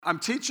I'm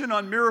teaching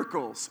on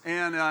miracles,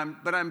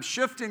 but I'm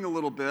shifting a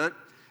little bit.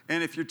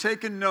 And if you're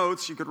taking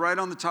notes, you could write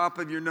on the top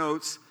of your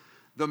notes,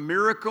 the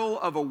miracle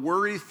of a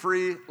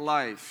worry-free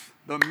life.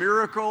 The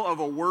miracle of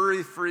a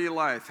worry-free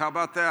life. How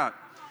about that?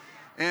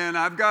 And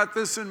I've got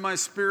this in my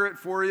spirit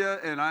for you,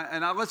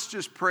 let's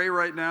just pray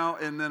right now,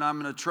 and then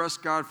I'm going to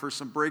trust God for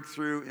some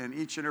breakthrough in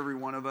each and every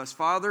one of us.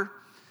 Father,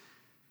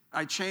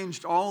 I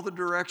changed all the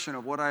direction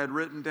of what I had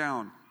written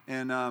down,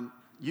 and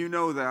you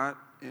know that.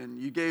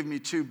 And you gave me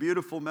two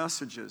beautiful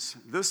messages.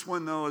 This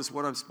one, though, is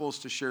what I'm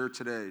supposed to share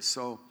today.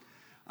 So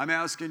I'm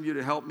asking you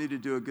to help me to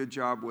do a good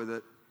job with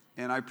it.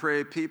 And I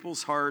pray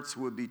people's hearts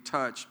would be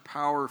touched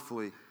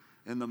powerfully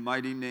in the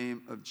mighty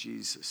name of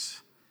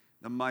Jesus.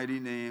 The mighty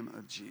name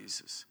of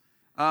Jesus.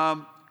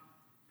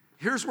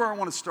 Here's where I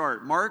want to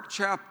start. Mark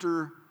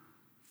chapter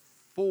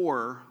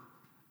 4.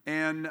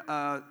 And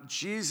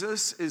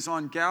Jesus is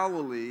on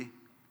Galilee,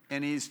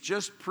 and he's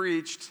just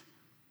preached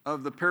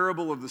of the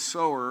parable of the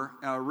sower,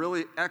 a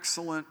really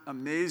excellent,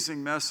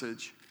 amazing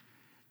message.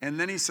 And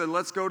then he said,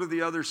 let's go to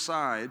the other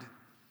side.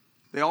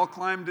 They all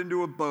climbed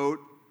into a boat,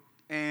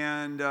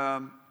 and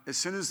as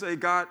soon as they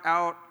got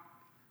out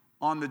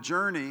on the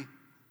journey,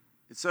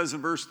 it says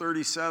in verse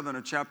 37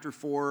 of chapter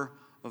 4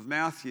 of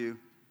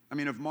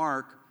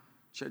Mark.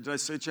 Did I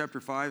say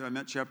chapter 5? I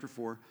meant chapter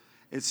 4.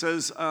 It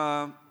says,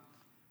 and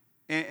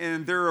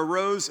there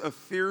arose a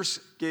fierce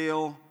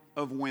gale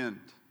of wind.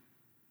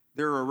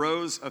 There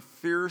arose a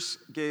fierce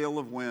gale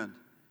of wind.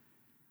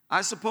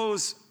 I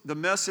suppose the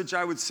message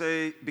I would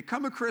say,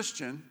 become a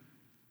Christian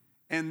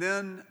and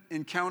then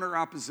encounter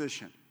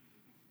opposition.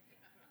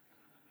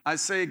 I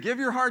say, give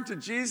your heart to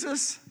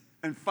Jesus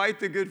and fight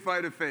the good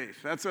fight of faith.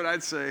 That's what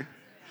I'd say.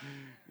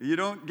 You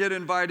don't get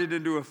invited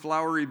into a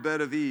flowery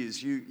bed of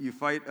ease. You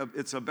fight,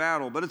 it's a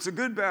battle, but it's a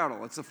good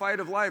battle. It's a fight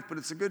of life, but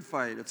it's a good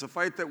fight. It's a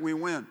fight that we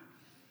win.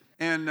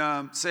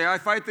 And say, I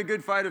fight the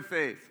good fight of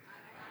faith.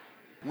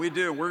 We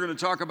do. We're going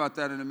to talk about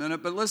that in a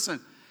minute. But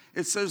listen,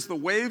 it says the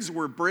waves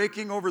were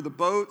breaking over the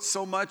boat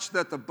so much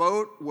that the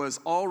boat was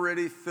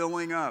already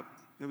filling up.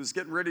 It was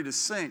getting ready to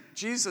sink.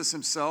 Jesus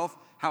himself,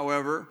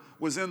 however,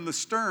 was in the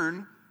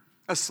stern,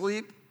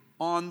 asleep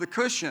on the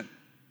cushion.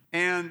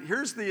 And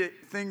here's the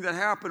thing that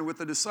happened with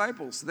the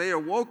disciples. They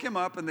awoke him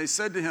up and they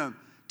said to him,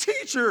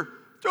 Teacher,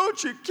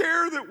 don't you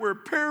care that we're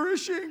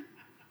perishing?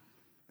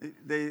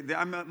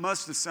 I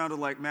must have sounded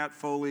like Matt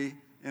Foley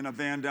in a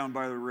van down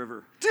by the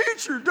river.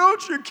 Teacher,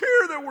 don't you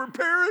care that we're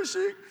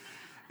perishing?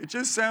 It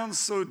just sounds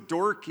so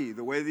dorky,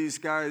 the way these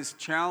guys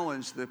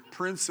challenge the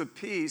Prince of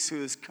Peace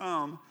who has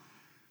come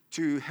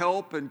to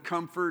help and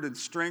comfort and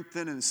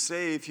strengthen and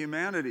save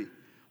humanity.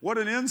 What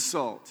an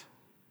insult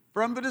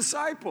from the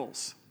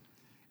disciples.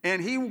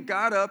 And he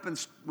got up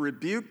and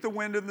rebuked the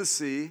wind and the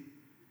sea,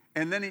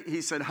 and then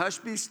he said, hush,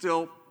 be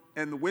still,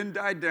 and the wind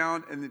died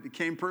down, and it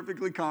became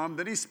perfectly calm.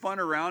 Then he spun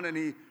around, and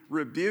he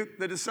rebuked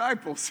the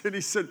disciples, and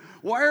he said,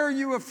 why are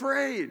you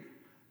afraid?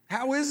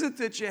 How is it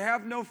that you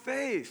have no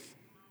faith?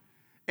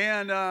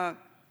 And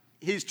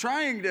he's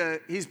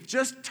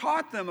just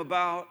taught them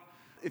about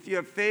if you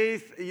have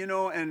faith,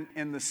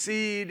 and the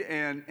seed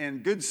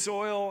and good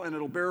soil, and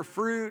it'll bear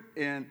fruit,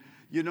 and,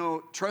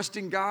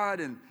 trusting God.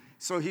 And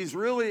so he's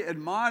really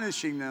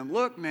admonishing them,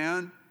 look,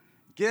 man,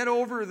 get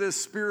over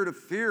this spirit of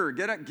fear.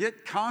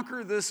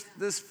 Conquer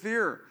this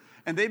fear.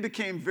 And they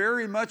became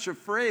very much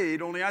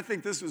afraid, only I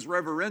think this was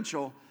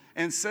reverential,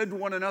 and said to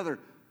one another,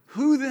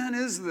 who then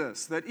is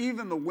this, that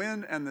even the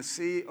wind and the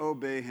sea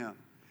obey him?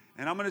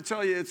 And I'm going to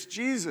tell you, it's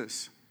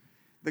Jesus,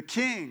 the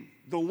King,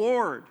 the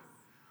Lord,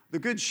 the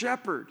Good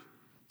Shepherd.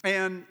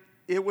 And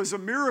it was a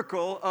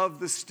miracle of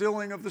the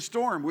stilling of the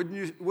storm.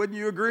 Wouldn't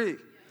you agree?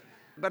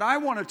 But I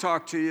want to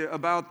talk to you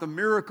about the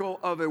miracle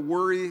of a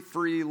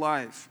worry-free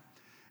life.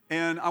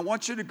 And I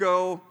want you to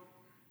go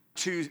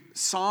to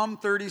Psalm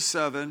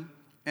 37,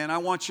 and I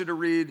want you to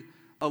read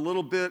a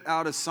little bit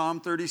out of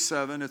Psalm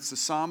 37. It's the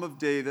Psalm of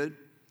David.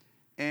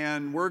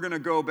 And we're going to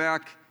go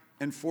back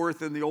and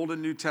forth in the Old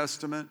and New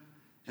Testament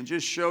and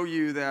just show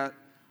you that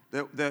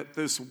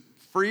this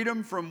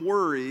freedom from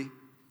worry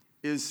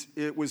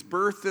it was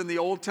birthed in the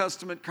Old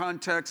Testament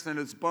context and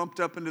it's bumped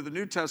up into the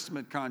New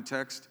Testament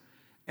context,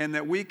 and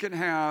that we can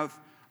have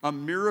a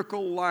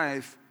miracle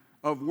life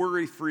of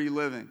worry-free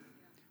living.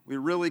 We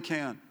really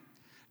can.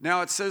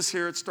 Now it says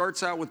here, it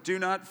starts out with do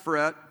not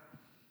fret,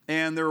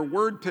 and there are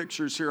word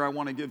pictures here I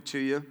want to give to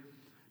you.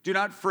 Do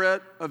not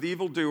fret of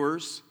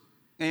evildoers,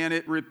 and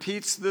it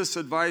repeats this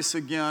advice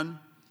again.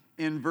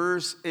 In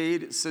verse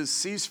 8, it says,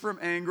 cease from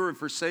anger and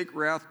forsake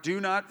wrath. Do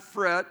not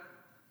fret.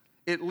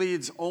 It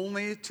leads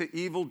only to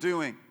evil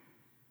doing.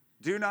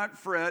 Do not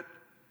fret.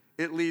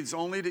 It leads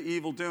only to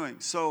evil doing.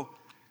 So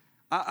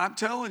I'm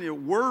telling you,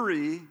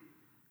 worry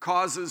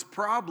causes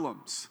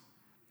problems.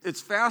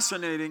 It's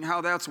fascinating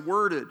how that's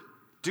worded.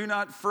 Do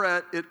not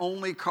fret. It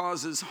only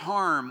causes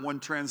harm, one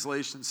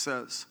translation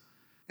says.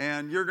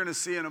 And you're going to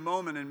see in a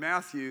moment in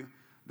Matthew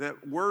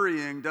that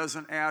worrying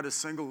doesn't add a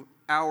single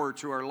hour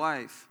to our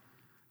life.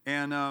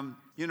 And,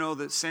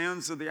 the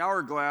sands of the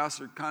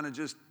hourglass are kind of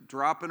just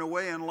dropping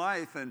away in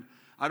life. And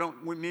I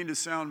don't mean to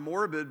sound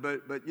morbid,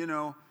 but you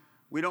know,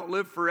 we don't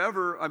live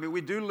forever. I mean,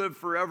 we do live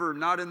forever,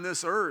 not in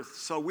this earth.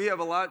 So we have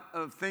a lot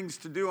of things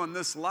to do on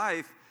this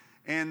life.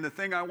 And the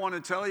thing I want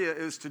to tell you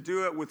is to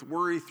do it with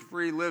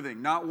worry-free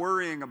living, not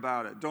worrying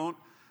about it.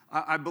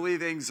 I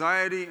believe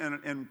anxiety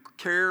and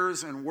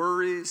cares and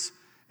worries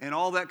and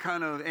all that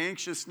kind of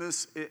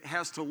anxiousness, it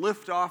has to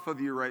lift off of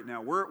you right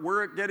now.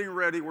 We're getting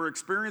ready. We're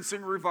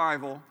experiencing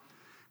revival.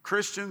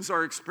 Christians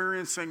are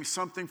experiencing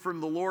something from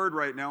the Lord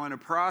right now in a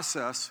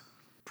process,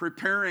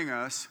 preparing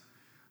us.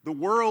 The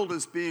world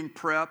is being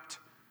prepped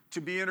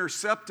to be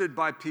intercepted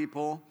by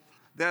people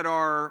that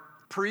are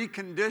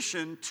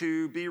preconditioned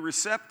to be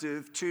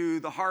receptive to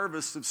the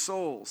harvest of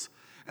souls.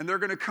 And they're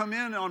going to come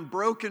in on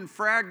broken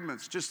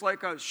fragments, just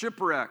like a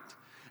shipwreck.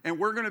 And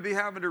we're going to be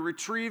having to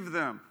retrieve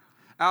them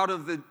out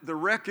of the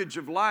wreckage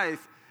of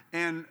life.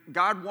 And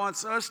God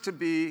wants us to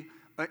be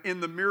in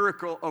the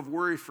miracle of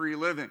worry-free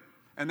living.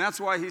 And that's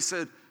why he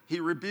said,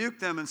 he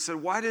rebuked them and said,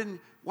 why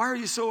are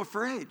you so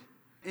afraid?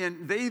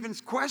 And they even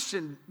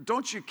questioned,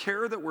 don't you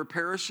care that we're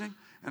perishing?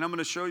 And I'm going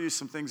to show you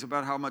some things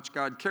about how much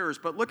God cares.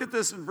 But look at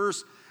this in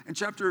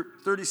chapter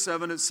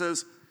 37, it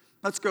says,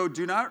 let's go,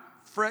 do not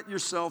fret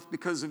yourself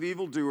because of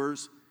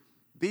evildoers.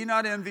 Be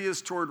not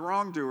envious toward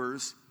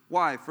wrongdoers.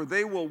 Why? For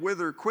they will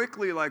wither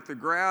quickly like the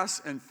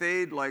grass and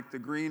fade like the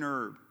green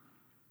herb.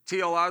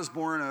 T.L.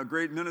 Osborne, a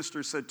great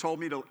minister, told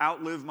me to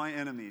outlive my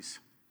enemies.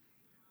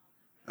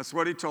 That's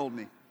what he told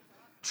me.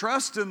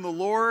 Trust in the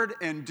Lord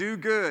and do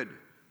good.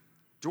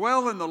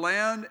 Dwell in the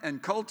land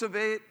and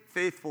cultivate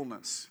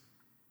faithfulness.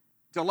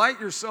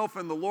 Delight yourself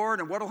in the Lord,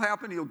 and what will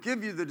happen? He'll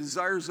give you the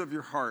desires of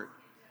your heart.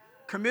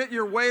 Commit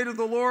your way to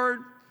the Lord.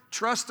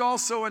 Trust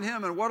also in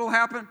him, and what will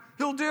happen?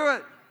 He'll do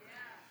it.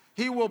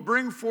 He will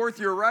bring forth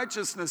your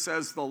righteousness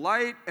as the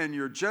light and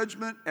your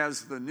judgment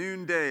as the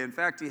noonday. In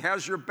fact, he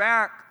has your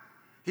back.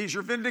 He's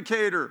your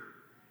vindicator.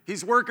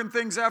 He's working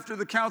things after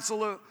the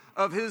counsel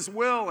of his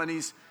will, and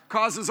he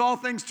causes all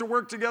things to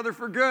work together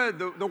for good.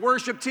 The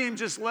worship team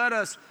just led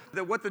us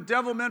that what the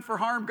devil meant for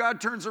harm,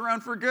 God turns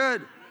around for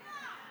good.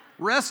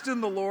 Rest in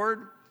the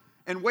Lord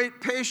and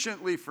wait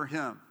patiently for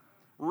him.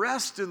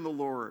 Rest in the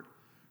Lord.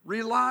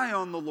 Rely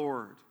on the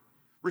Lord.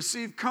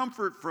 Receive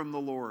comfort from the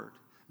Lord.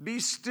 Be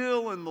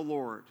still in the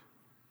Lord.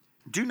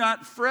 Do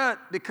not fret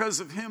because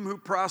of him who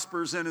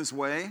prospers in his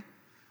way,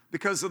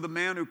 because of the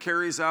man who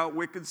carries out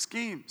wicked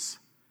schemes.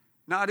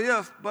 Not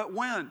if, but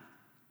when.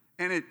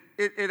 And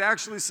it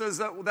actually says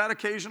that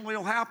occasionally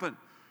will happen.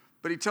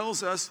 But he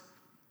tells us,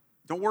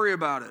 don't worry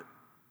about it.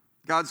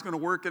 God's going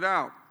to work it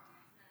out.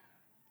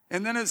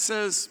 And then it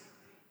says,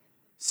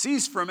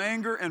 cease from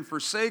anger and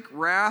forsake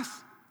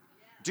wrath.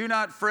 Do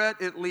not fret,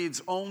 it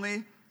leads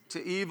only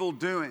to evil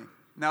doing.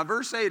 Now,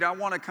 verse 8, I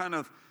want to kind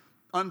of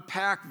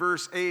unpack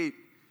verse 8.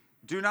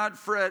 Do not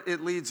fret,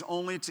 it leads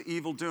only to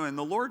evil doing.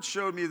 The Lord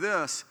showed me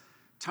this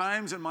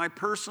times in my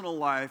personal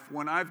life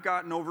when I've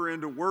gotten over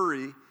into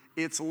worry,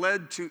 it's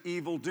led to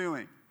evil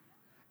doing.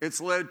 It's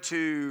led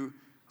to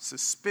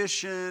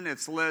suspicion,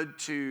 it's led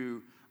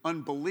to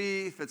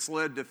unbelief, it's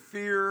led to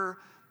fear,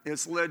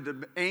 it's led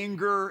to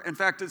anger. In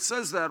fact, it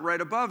says that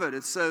right above it.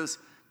 It says,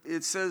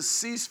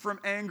 cease from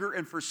anger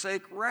and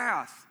forsake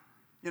wrath.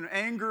 You know,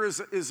 anger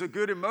is a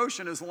good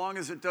emotion as long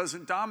as it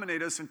doesn't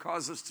dominate us and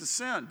cause us to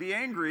sin. Be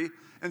angry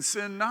and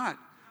sin not.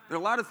 There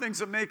are a lot of things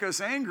that make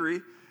us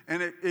angry,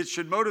 and it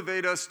should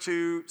motivate us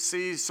to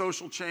see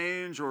social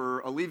change or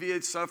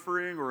alleviate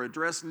suffering or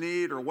address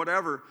need or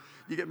whatever.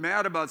 You get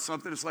mad about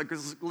something, it's like,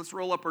 let's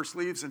roll up our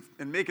sleeves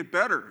and make it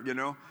better, you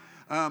know,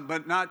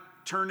 but not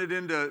turn it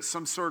into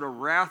some sort of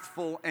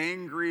wrathful,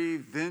 angry,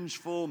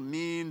 vengeful,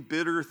 mean,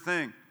 bitter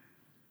thing.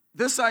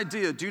 This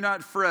idea, do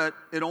not fret,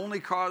 it only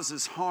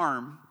causes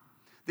harm.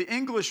 The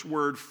English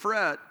word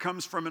fret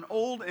comes from an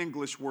old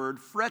English word,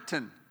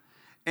 fretten,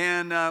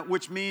 and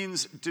which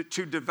means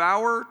to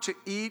devour, to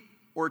eat,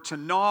 or to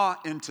gnaw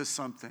into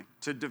something.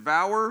 To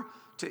devour,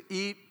 to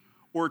eat,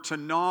 or to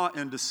gnaw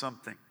into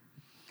something.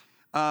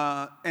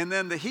 And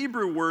then the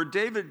Hebrew word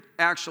David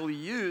actually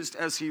used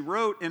as he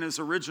wrote in his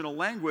original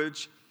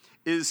language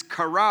is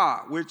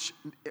kara, which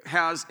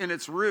has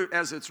its root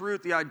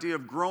the idea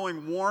of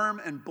growing warm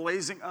and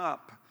blazing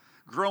up.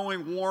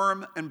 Growing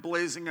warm and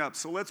blazing up.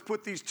 So let's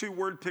put these two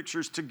word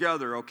pictures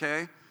together,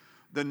 okay?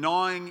 The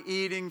gnawing,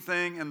 eating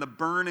thing and the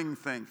burning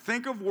thing.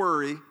 Think of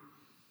worry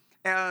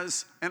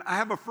as, and I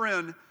have a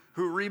friend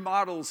who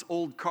remodels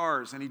old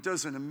cars, and he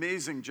does an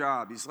amazing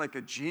job. He's like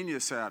a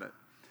genius at it.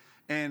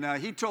 And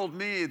he told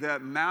me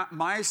that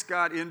mice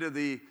got into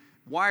the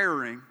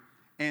wiring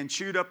and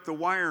chewed up the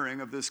wiring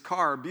of this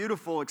car,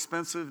 beautiful,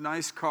 expensive,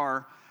 nice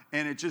car,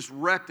 and it just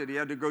wrecked it. He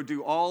had to go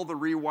do all the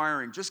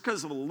rewiring just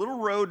because of a little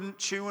rodent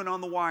chewing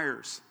on the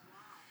wires.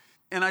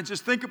 And I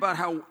just think about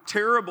how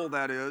terrible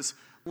that is,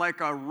 like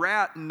a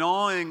rat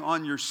gnawing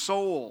on your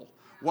soul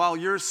while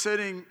you're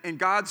sitting and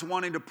God's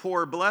wanting to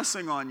pour a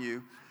blessing on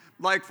you.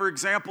 Like, for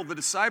example, the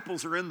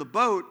disciples are in the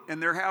boat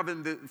and they're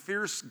having the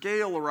fierce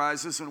gale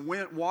arises and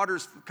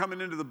water's coming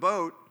into the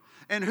boat.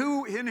 And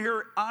who in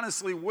here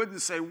honestly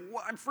wouldn't say,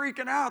 "What? I'm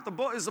freaking out.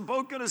 Is the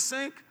boat going to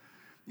sink?"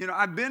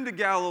 I've been to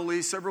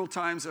Galilee several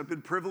times. I've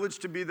been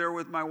privileged to be there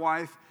with my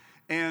wife.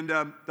 And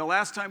the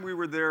last time we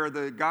were there,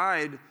 the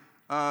guide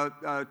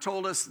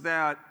told us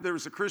that there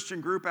was a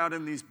Christian group out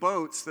in these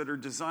boats that are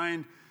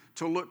designed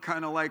to look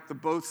kind of like the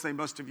boats they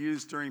must have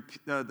used during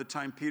the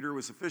time Peter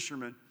was a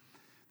fisherman.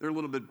 They're a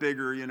little bit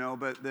bigger,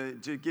 but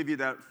to give you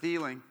that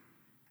feeling.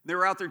 They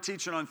were out there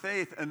teaching on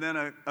faith, and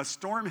then a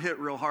storm hit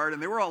real hard,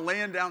 and they were all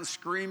laying down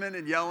screaming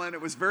and yelling.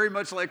 It was very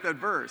much like that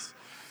verse.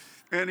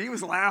 And he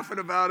was laughing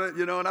about it,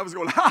 and I was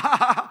going, ha, ha,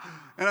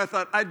 ha. And I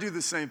thought, I'd do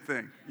the same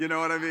thing. You know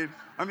what I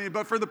mean?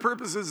 But for the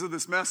purposes of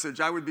this message,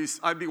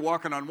 I'd be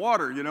walking on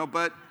water,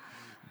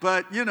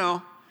 But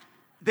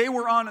they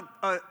were on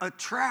a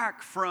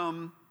track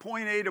from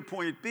point A to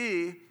point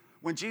B.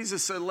 When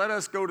Jesus said, let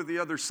us go to the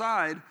other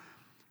side,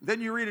 then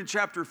you read in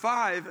chapter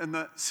 5 and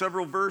the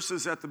several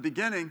verses at the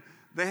beginning,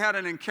 they had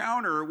an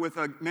encounter with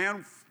a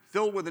man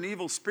filled with an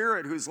evil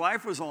spirit whose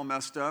life was all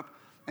messed up.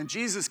 And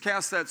Jesus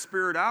cast that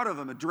spirit out of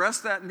him,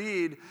 addressed that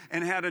need,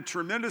 and had a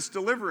tremendous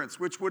deliverance,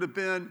 which would have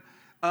been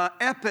an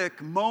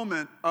epic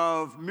moment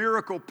of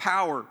miracle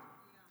power.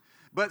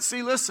 But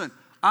see, listen,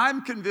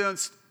 I'm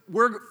convinced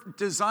we're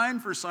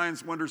designed for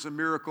signs, wonders, and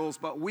miracles,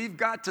 but we've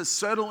got to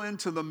settle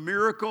into the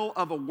miracle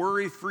of a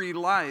worry-free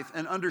life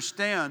and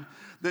understand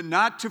that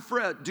not to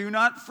fret, do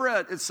not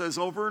fret, it says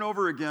over and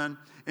over again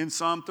in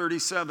Psalm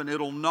 37.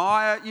 It'll gnaw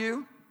at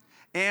you,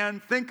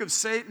 and think of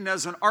Satan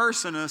as an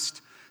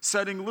arsonist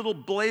setting little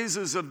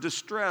blazes of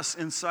distress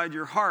inside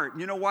your heart.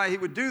 You know why he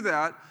would do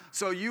that?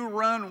 So you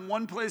run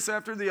one place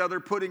after the other,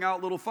 putting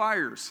out little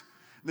fires.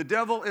 The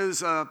devil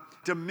is a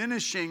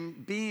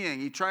diminishing being.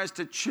 He tries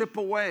to chip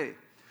away.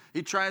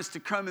 He tries to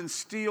come and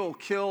steal,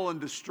 kill, and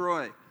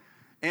destroy.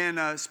 And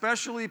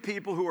especially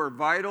people who are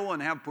vital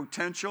and have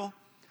potential,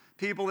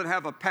 people that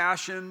have a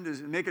passion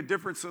to make a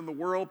difference in the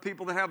world,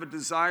 people that have a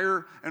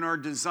desire and are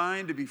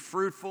designed to be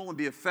fruitful and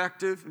be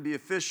effective and be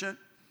efficient.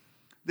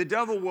 The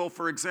devil will,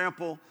 for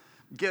example,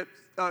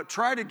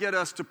 try to get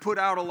us to put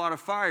out a lot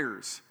of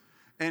fires,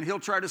 and he'll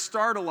try to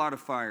start a lot of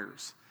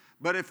fires.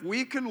 But if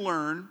we can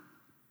learn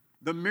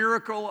the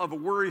miracle of a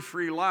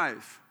worry-free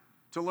life,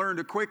 to learn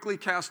to quickly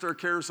cast our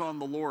cares on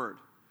the Lord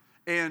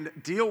and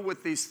deal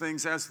with these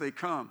things as they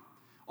come.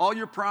 All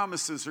your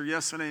promises are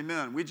yes and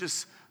amen.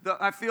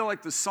 I feel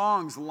like the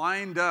songs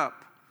lined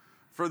up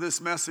for this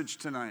message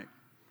tonight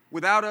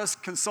without us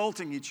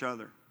consulting each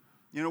other.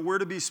 We're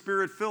to be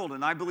Spirit-filled,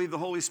 and I believe the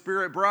Holy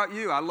Spirit brought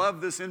you. I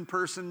love this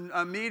in-person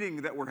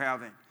meeting that we're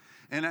having.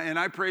 And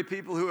I pray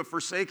people who have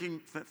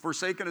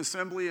forsaken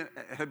assembly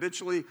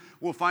habitually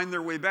will find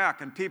their way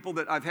back. And people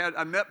that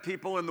I met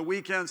people in the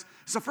weekends.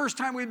 It's the first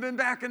time we've been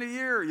back in a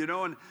year,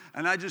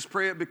 and I just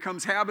pray it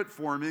becomes habit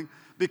forming,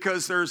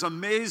 because there's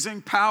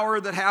amazing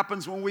power that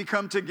happens when we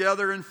come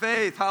together in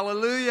faith.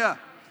 Hallelujah.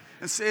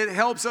 And so it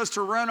helps us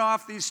to run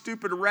off these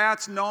stupid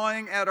rats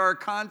gnawing at our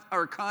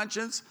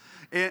conscience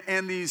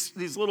and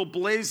these little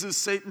blazes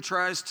Satan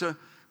tries to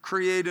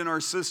create in our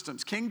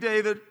systems. King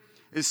David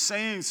is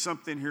saying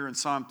something here in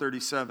Psalm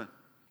 37.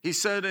 He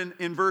said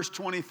in verse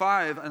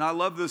 25, and I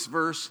love this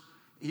verse,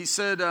 he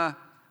said,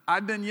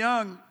 I've been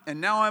young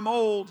and now I'm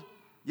old,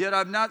 yet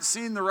I've not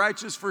seen the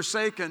righteous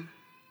forsaken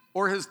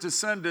or his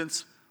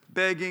descendants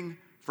begging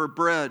for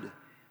bread.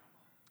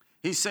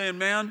 He's saying,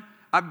 man,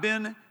 I've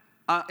been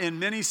in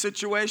many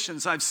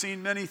situations. I've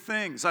seen many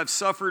things. I've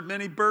suffered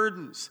many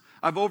burdens.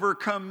 I've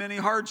overcome many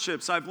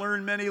hardships. I've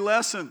learned many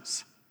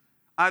lessons.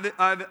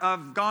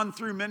 I've gone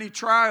through many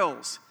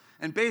trials.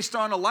 And based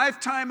on a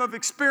lifetime of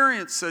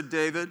experience, said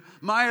David,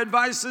 my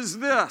advice is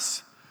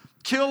this: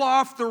 kill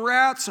off the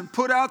rats and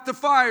put out the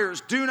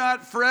fires. Do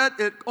not fret,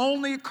 it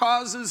only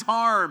causes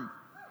harm.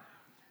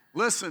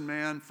 Listen,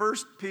 man, 1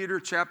 Peter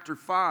chapter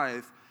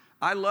 5,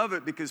 I love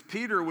it because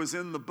Peter was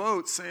in the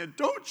boat saying,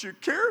 don't you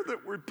care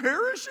that we're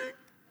perishing?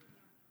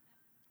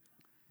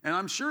 And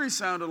I'm sure he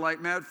sounded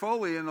like Matt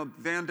Foley in a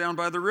van down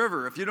by the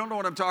river. If you don't know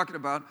what I'm talking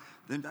about,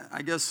 then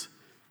I guess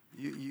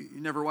you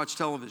never watch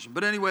television.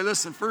 But anyway,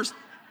 listen,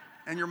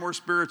 and you're more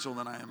spiritual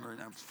than I am right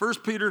now. 1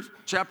 Peter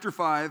chapter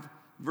 5,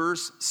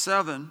 verse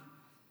 7,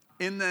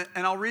 and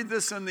I'll read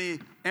this in the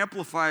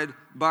Amplified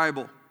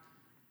Bible.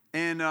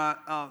 And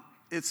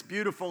it's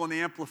beautiful in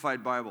the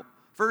Amplified Bible.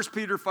 1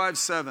 Peter 5,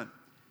 7.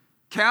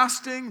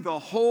 Casting the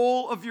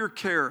whole of your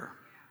care,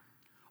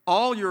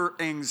 all your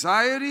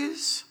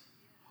anxieties,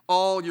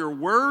 all your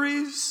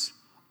worries,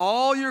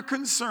 all your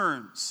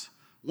concerns,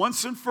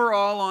 once and for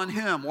all on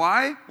him.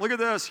 Why? Look at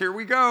this. Here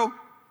we go.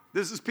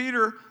 This is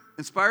Peter,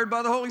 inspired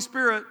by the Holy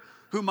Spirit,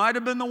 who might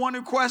have been the one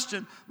who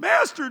questioned,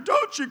 Master,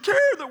 don't you care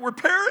that we're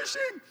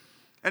perishing?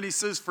 And he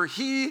says, for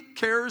he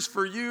cares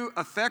for you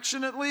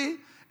affectionately,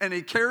 and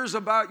he cares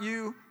about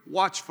you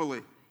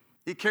watchfully.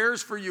 He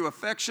cares for you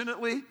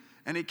affectionately,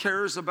 and he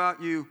cares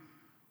about you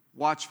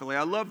watchfully.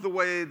 I love the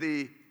way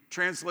the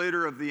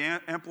translator of the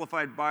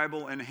Amplified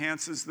Bible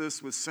enhances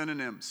this with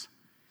synonyms.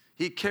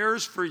 He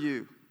cares for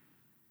you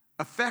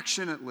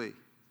affectionately,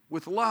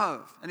 with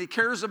love, and he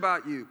cares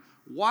about you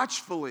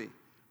watchfully,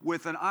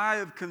 with an eye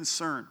of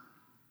concern.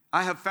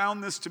 I have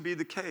found this to be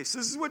the case.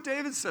 This is what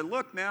David said.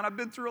 Look, man, I've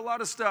been through a lot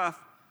of stuff,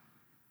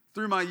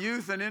 through my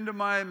youth and into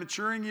my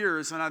maturing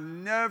years, and I've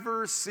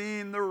never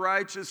seen the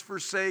righteous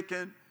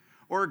forsaken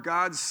or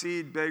God's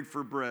seed beg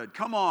for bread.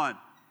 Come on.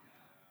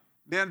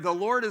 Man, the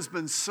Lord has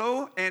been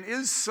so and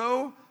is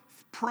so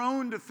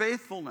prone to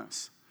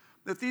faithfulness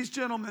that these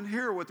gentlemen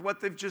here, with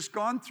what they've just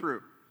gone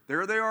through,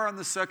 there they are on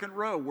the second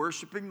row,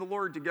 worshiping the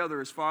Lord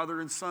together as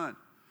father and son.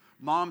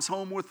 Mom's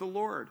home with the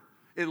Lord.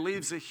 It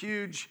leaves a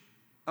huge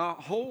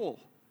hole,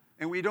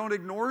 and we don't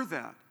ignore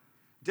that.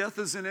 Death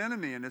is an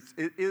enemy, and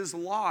it is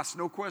loss,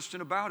 no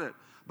question about it.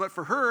 But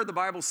for her, the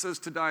Bible says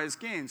to die is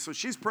gain. So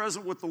she's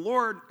present with the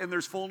Lord, and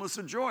there's fullness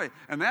of joy.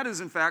 And that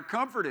is, in fact,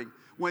 comforting.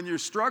 When you're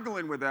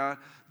struggling with that,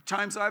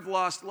 times I've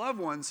lost loved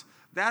ones,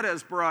 that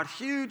has brought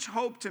huge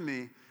hope to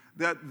me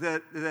that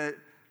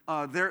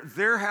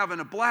they're having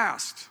a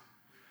blast.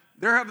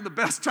 They're having the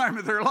best time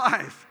of their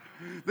life.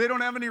 They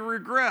don't have any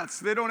regrets.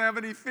 They don't have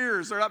any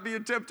fears. They're not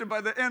being tempted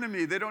by the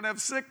enemy. They don't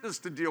have sickness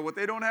to deal with.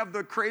 They don't have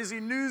the crazy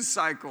news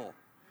cycle.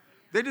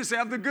 They just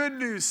have the good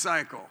news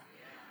cycle.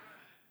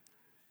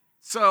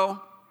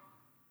 So,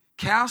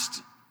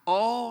 cast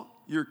all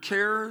your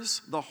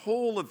cares, the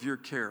whole of your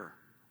care,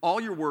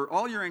 all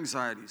your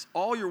anxieties,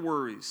 all your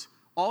worries,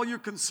 all your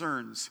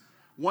concerns,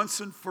 once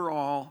and for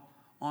all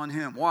on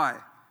him. Why?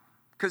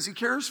 Because he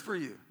cares for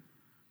you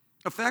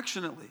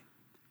affectionately,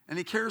 and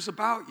he cares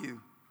about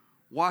you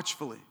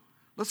watchfully.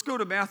 Let's go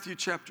to Matthew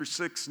chapter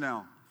 6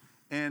 now.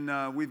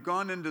 And we've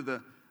gone into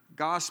the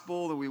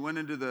gospel, that we went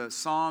into the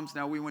Psalms,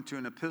 now we went to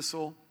an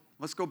epistle.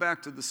 Let's go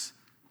back to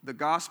the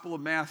gospel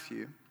of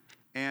Matthew.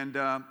 And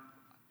I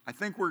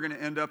think we're going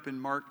to end up in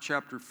Mark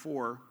chapter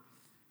 4.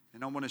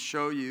 And I want to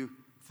show you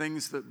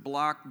things that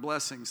block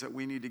blessings that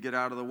we need to get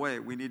out of the way.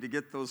 We need to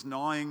get those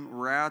gnawing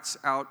rats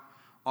out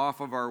off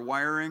of our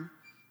wiring.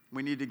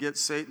 We need to get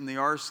Satan the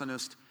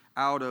arsonist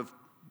out of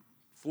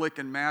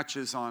flicking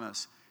matches on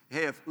us.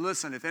 Hey,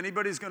 if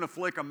anybody's going to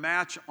flick a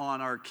match on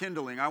our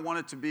kindling, I want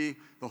it to be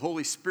the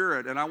Holy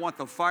Spirit, and I want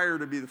the fire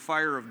to be the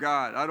fire of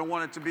God. I don't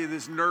want it to be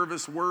this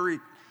nervous worry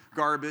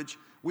garbage.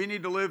 We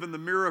need to live in the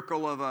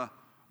miracle of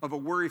a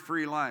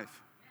worry-free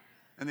life.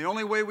 And the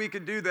only way we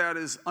can do that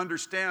is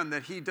understand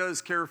that he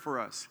does care for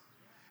us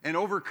and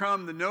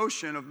overcome the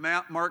notion of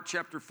Mark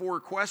chapter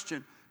 4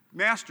 question,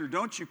 Master,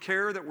 don't you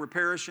care that we're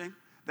perishing?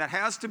 That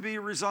has to be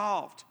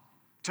resolved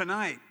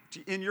tonight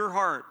in your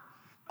heart.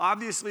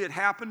 Obviously, it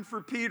happened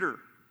for Peter.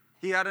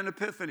 He had an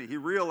epiphany. He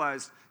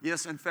realized,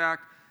 yes, in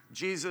fact,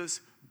 Jesus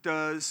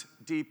does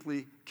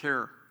deeply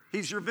care.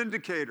 He's your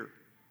vindicator.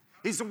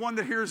 He's the one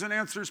that hears and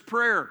answers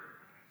prayer.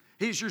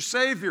 He's your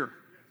Savior.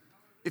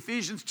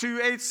 Ephesians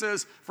 2:8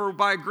 says, for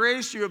by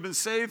grace you have been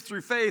saved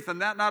through faith,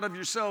 and that not of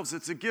yourselves.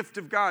 It's a gift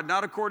of God,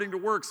 not according to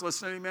works,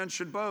 lest any man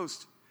should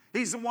boast.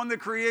 He's the one that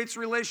creates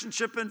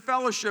relationship and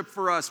fellowship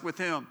for us with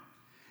him.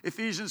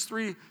 Ephesians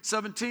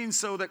 3:17,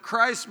 so that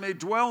Christ may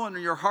dwell in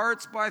your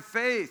hearts by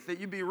faith, that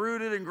you be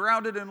rooted and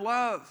grounded in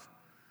love.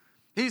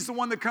 He's the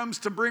one that comes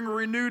to bring a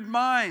renewed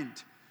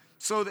mind.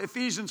 So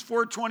Ephesians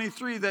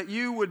 4:23, that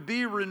you would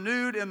be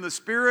renewed in the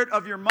spirit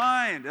of your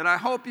mind. And I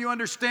hope you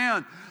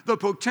understand the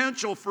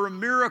potential for a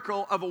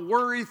miracle of a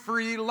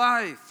worry-free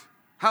life.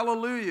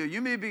 Hallelujah.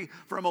 You may be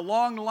from a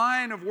long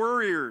line of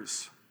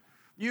worriers.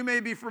 You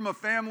may be from a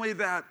family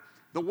that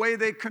the way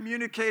they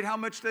communicate how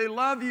much they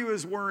love you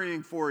is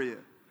worrying for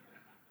you.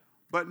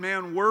 But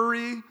man,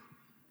 worry,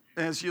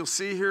 as you'll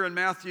see here in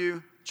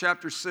Matthew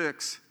chapter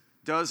 6,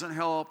 doesn't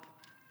help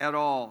at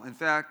all. In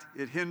fact,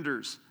 it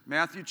hinders.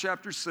 Matthew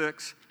chapter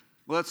 6,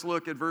 let's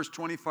look at verse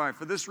 25.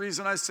 For this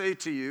reason I say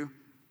to you,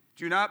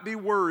 do not be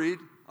worried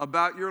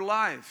about your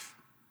life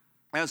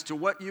as to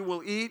what you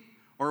will eat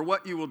or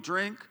what you will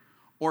drink,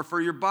 or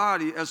for your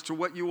body as to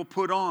what you will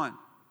put on.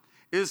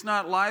 Is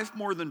not life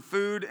more than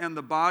food and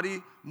the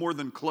body more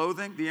than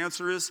clothing? The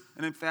answer is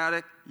an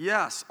emphatic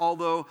yes,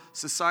 although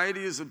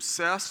society is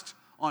obsessed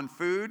on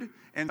food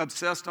and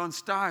obsessed on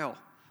style.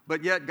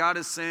 But yet God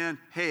is saying,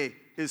 hey,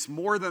 it's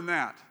more than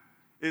that.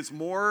 It's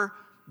more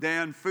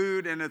than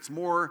food and it's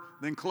more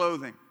than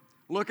clothing.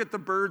 Look at the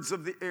birds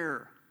of the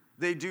air.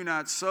 They do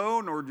not sow,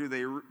 nor do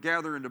they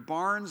gather into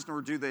barns,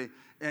 nor do they,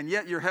 and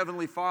yet your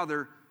heavenly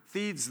Father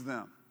feeds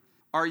them.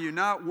 Are you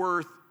not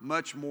worth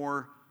much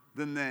more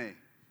than they?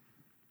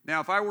 Now,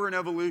 if I were an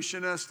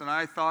evolutionist and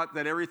I thought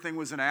that everything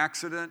was an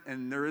accident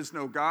and there is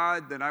no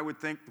God, then I would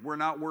think we're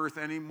not worth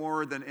any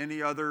more than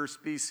any other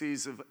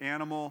species of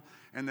animal,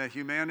 and that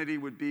humanity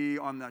would be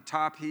on the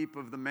top heap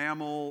of the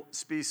mammal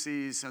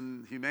species,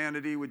 and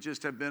humanity would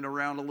just have been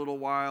around a little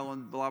while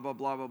and blah, blah,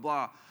 blah, blah,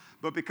 blah.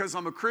 But because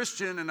I'm a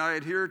Christian and I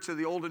adhere to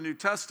the Old and New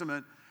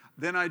Testament,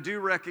 then I do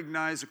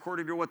recognize,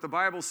 according to what the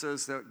Bible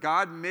says, that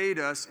God made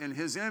us in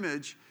his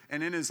image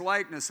and in his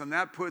likeness, and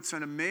that puts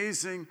an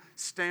amazing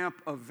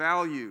stamp of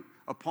value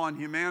upon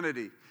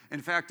humanity.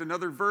 In fact,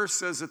 another verse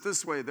says it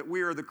this way, that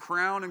we are the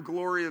crown and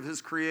glory of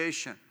his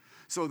creation.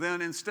 So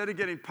then instead of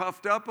getting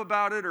puffed up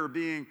about it or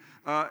being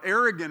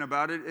arrogant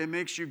about it, it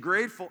makes you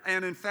grateful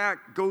and in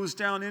fact goes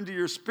down into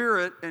your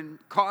spirit and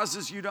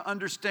causes you to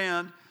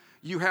understand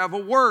you have a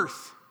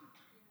worth.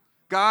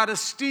 God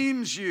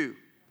esteems you.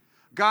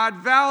 God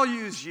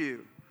values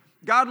you.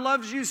 God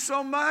loves you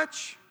so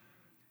much.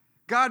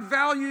 God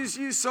values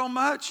you so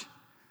much.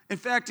 In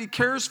fact, he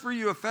cares for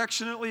you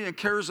affectionately and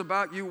cares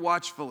about you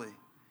watchfully.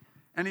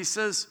 And he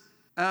says,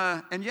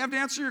 and you have to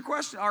answer your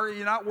question, are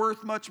you not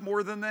worth much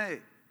more than they?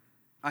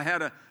 I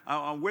had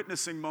a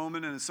witnessing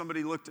moment, and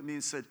somebody looked at me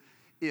and said,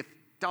 if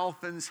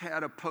dolphins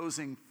had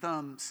opposing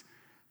thumbs,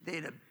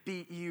 they'd have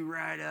beat you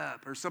right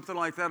up, or something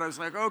like that. I was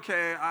like,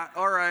 okay,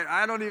 all right,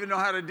 I don't even know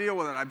how to deal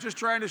with it. I'm just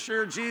trying to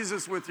share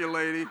Jesus with you,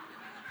 lady.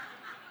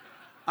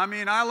 I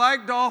mean, I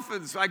like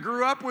dolphins. I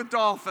grew up with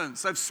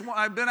dolphins.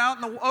 I've been out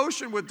in the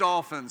ocean with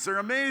dolphins. They're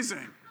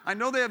amazing. I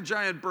know they have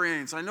giant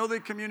brains. I know they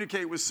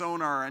communicate with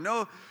sonar. I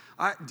know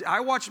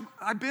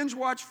I binge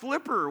watched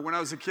Flipper when I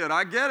was a kid.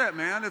 I get it,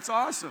 man. It's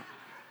awesome.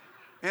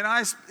 And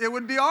it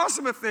would be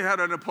awesome if they had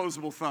an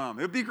opposable thumb.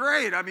 It'd be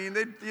great. I mean,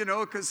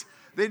 because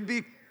they'd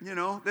be, they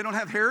don't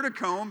have hair to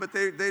comb, but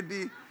they'd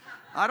be,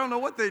 I don't know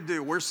what they'd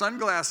do. Wear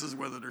sunglasses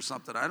with it or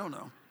something. I don't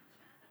know.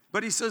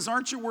 But he says,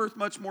 aren't you worth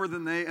much more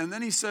than they? And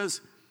then he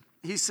says,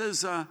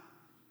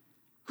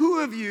 who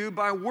of you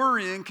by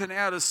worrying can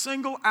add a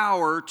single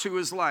hour to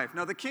his life?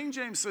 Now the King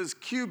James says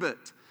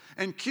cubit.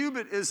 And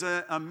cubit is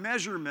a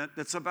measurement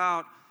that's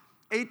about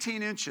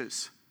 18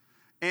 inches.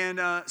 And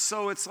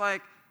so it's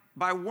like,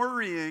 by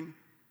worrying,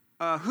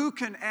 who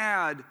can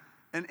add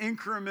an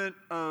increment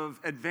of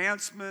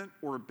advancement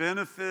or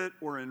benefit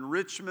or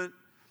enrichment?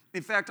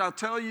 In fact, I'll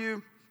tell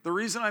you, the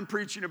reason I'm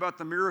preaching about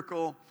the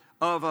miracle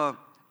of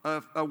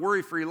a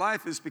worry-free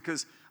life is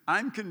because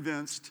I'm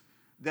convinced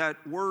that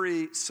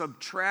worry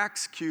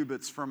subtracts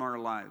cubits from our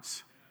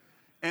lives.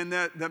 And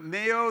that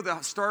Mayo,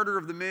 the starter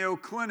of the Mayo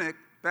Clinic,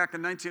 back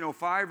in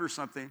 1905 or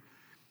something,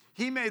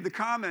 he made the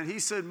comment, he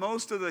said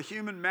most of the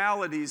human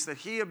maladies that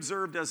he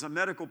observed as a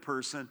medical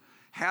person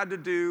had to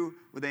do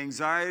with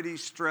anxiety,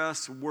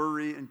 stress,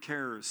 worry, and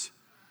cares.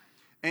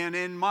 And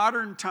in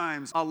modern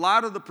times, a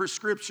lot of the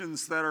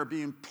prescriptions that are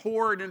being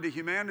poured into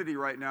humanity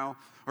right now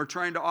are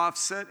trying to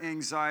offset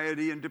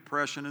anxiety and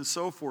depression and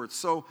so forth.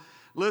 So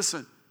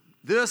listen,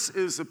 this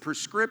is a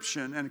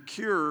prescription and a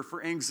cure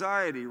for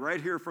anxiety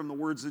right here from the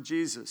words of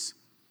Jesus.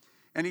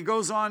 And he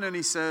goes on and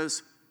he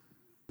says,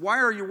 why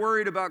are you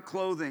worried about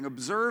clothing?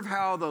 Observe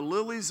how the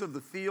lilies of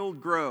the field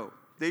grow.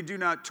 They do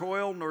not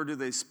toil, nor do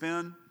they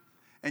spin.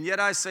 And yet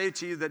I say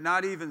to you that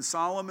not even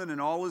Solomon in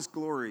all his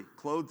glory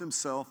clothed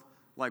himself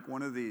like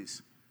one of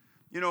these.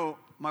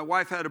 My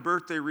wife had a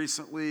birthday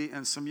recently,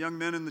 and some young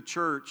men in the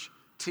church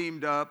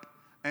teamed up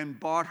and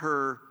bought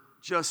her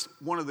just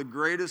one of the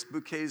greatest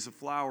bouquets of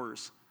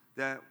flowers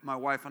that my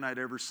wife and I had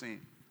ever seen.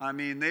 I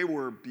mean, they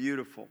were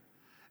beautiful.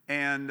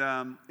 And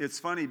it's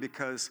funny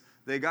because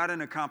they got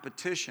in a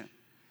competition.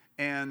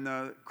 And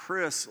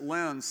Chris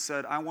Lenz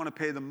said, I want to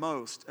pay the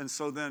most. And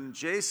so then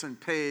Jason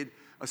paid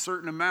a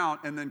certain amount,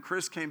 and then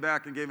Chris came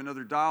back and gave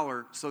another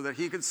 $1 so that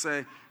he could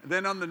say,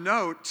 then on the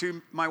note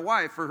to my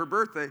wife for her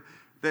birthday,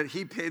 that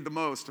he paid the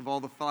most of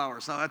all the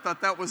flowers. Now, I thought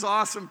that was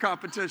awesome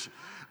competition.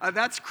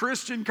 That's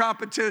Christian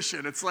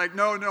competition. It's like,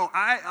 no,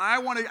 I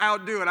want to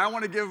outdo it. I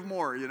want to give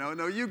more,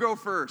 No, you go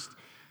first.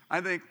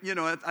 I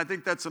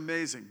think that's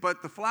amazing.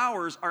 But the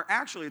flowers are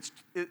actually,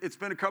 it's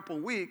been a couple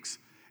of weeks,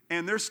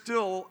 and they're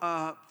still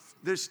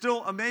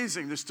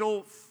amazing. They're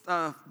still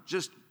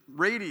just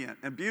radiant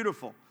and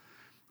beautiful.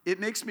 It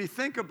makes me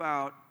think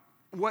about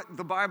what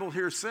the Bible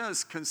here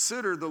says,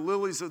 consider the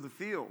lilies of the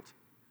field,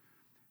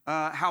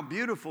 how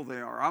beautiful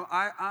they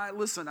are.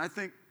 Listen, I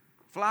think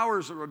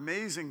flowers are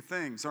amazing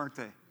things, aren't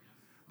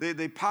they?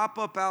 They pop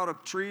up out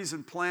of trees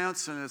and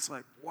plants, and it's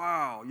like,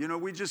 wow.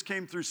 We just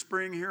came through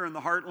spring here in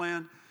the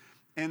heartland,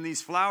 and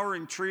these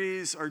flowering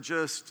trees are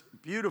just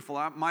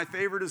beautiful. My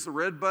favorite is the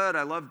redbud.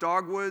 I love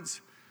dogwoods.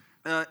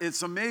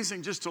 It's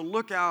amazing just to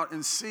look out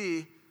and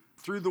see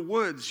through the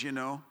woods,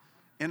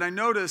 And I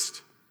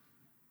noticed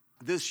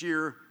this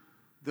year,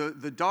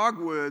 the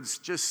dogwoods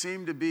just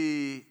seem to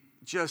be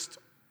just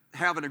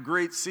having a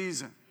great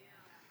season.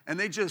 And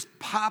they just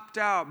popped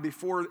out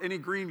before any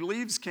green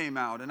leaves came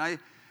out. And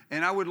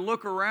I would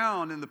look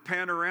around in the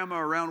panorama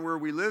around where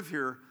we live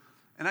here,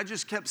 and I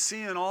just kept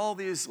seeing all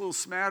these little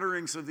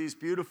smatterings of these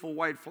beautiful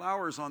white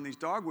flowers on these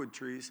dogwood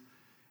trees.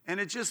 And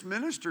it just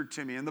ministered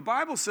to me. And the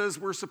Bible says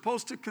we're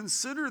supposed to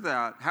consider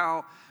that,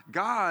 how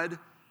God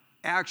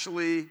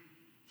actually,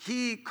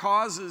 he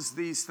causes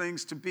these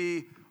things to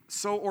be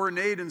so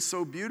ornate and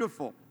so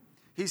beautiful.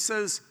 He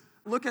says,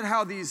 look at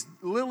how these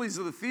lilies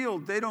of the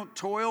field, they don't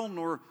toil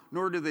nor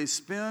do they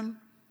spin.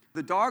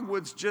 The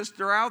dogwoods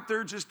they're out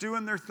there just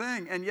doing their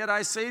thing. And yet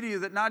I say to you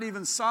that not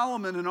even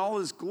Solomon in all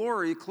his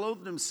glory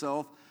clothed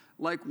himself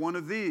like one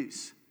of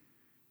these.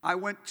 I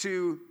went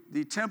to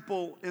the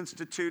Temple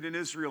Institute in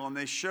Israel, and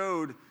they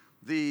showed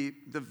the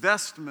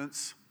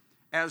vestments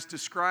as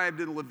described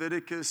in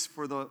Leviticus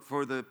for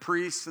the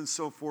priests and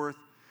so forth.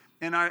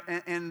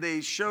 And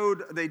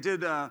they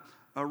did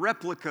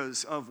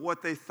replicas of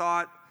what they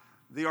thought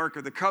the Ark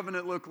of the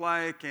Covenant looked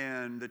like,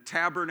 and the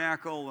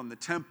tabernacle and the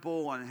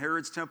temple and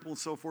Herod's temple and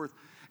so forth,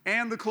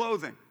 and the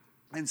clothing.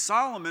 And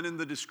Solomon, in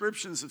the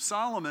descriptions of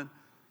Solomon,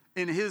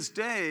 in his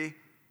day,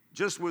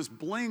 just was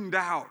blinged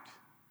out.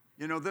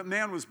 That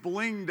man was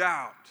blinged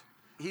out.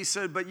 He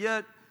said, but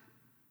yet,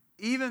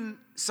 even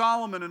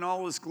Solomon in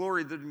all his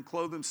glory didn't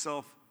clothe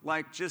himself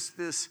like just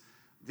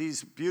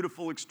these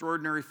beautiful,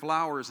 extraordinary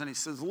flowers. And he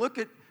says, look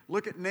at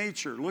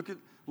nature. Look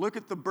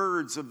at the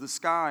birds of the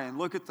sky and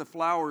look at the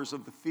flowers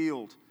of the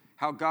field,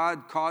 how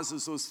God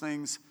causes those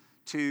things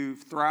to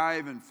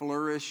thrive and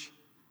flourish.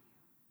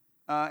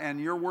 And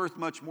you're worth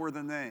much more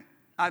than they.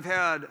 I've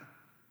had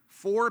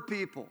 4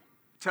 people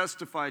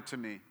testify to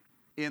me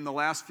in the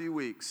last few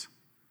weeks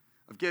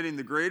of getting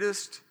the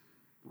greatest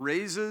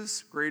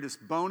raises,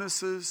 greatest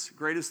bonuses,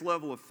 greatest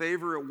level of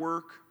favor at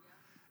work,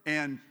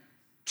 and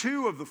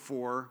 2 of the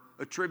 4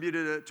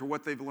 attributed it to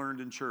what they've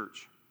learned in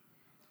church.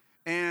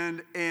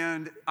 And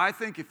I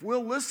think if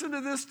we'll listen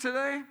to this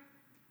today,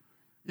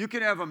 you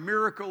can have a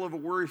miracle of a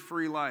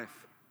worry-free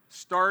life,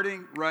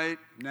 starting right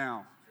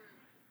now.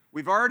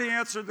 We've already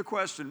answered the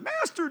question,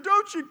 Master,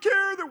 don't you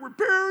care that we're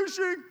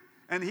perishing?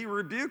 And he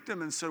rebuked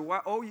them and said, why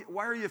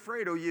are you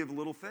afraid, oh, ye of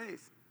little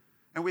faith?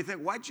 And we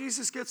think, why'd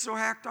Jesus get so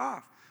hacked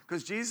off?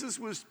 Because Jesus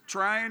was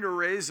trying to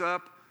raise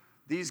up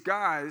these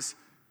guys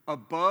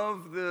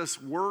above this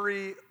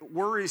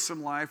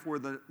worrisome life where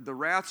the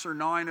rats are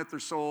gnawing at their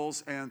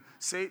souls and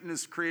Satan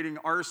is creating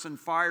arson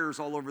fires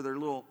all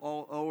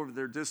over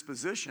their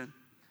disposition.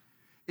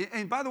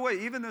 And by the way,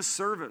 even this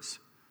service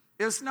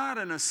is not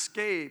an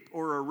escape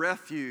or a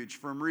refuge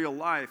from real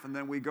life, and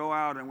then we go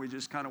out and we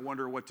just kind of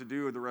wonder what to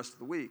do the rest of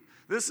the week.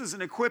 This is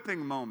an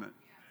equipping moment.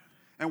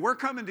 And we're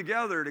coming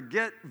together to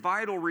get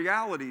vital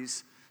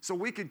realities so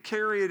we could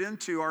carry it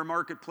into our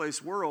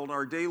marketplace world,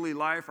 our daily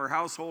life, our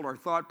household, our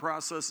thought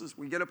processes.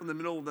 We get up in the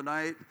middle of the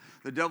night,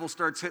 the devil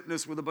starts hitting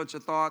us with a bunch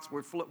of thoughts,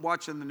 we're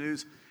watching the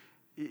news.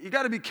 You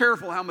got to be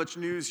careful how much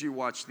news you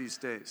watch these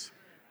days.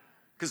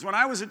 Because when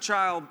I was a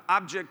child,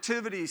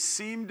 objectivity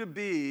seemed to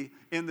be,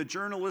 in the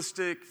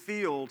journalistic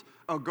field,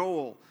 a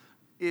goal.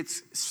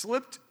 It's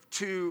slipped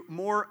to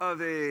more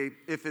of a,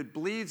 if it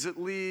bleeds, it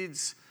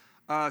leads,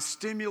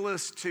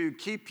 stimulus to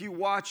keep you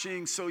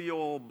watching so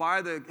you'll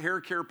buy the hair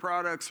care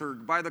products or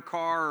buy the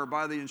car or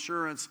buy the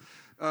insurance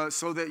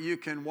so that you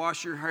can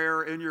wash your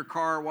hair in your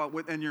car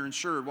and you're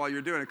insured while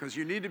you're doing it, because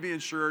you need to be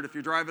insured if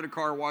you're driving a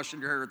car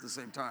washing your hair at the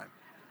same time.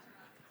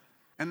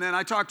 And then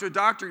I talked to a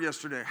doctor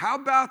yesterday. How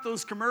about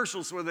those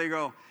commercials where they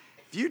go,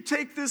 if you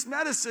take this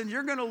medicine,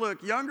 you're going to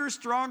look younger,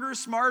 stronger,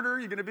 smarter.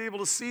 You're going to be able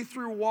to see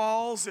through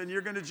walls, and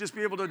you're going to just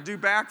be able to do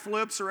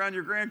backflips around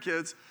your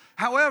grandkids.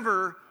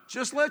 However,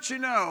 just let you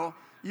know,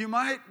 you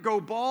might go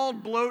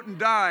bald, bloat, and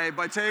die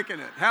by taking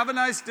it. Have a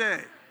nice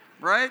day,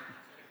 right?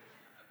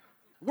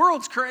 The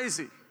world's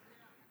crazy.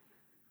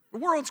 The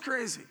world's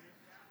crazy.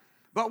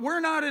 But we're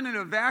not in an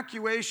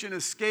evacuation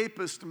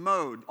escapist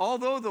mode,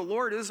 although the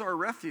Lord is our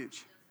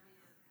refuge.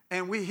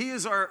 And He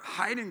is our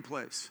hiding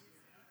place.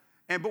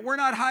 But we're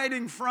not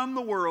hiding from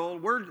the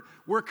world.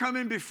 We're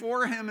coming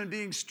before Him and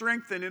being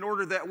strengthened in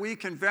order that we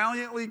can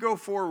valiantly go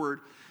forward,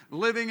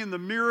 living in the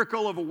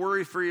miracle of a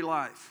worry-free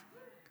life.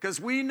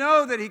 Because we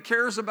know that He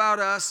cares about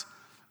us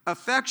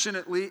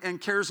affectionately and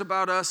cares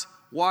about us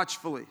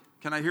watchfully.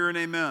 Can I hear an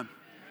amen? Amen.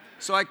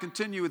 So I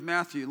continue with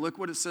Matthew. Look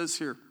what it says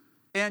here.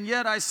 And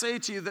yet I say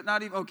to you that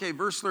not even, okay,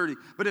 verse 30.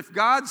 But if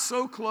God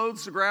so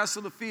clothes the grass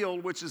of the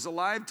field, which is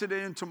alive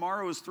today and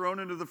tomorrow is thrown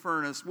into the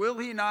furnace, will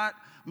He not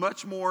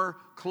much more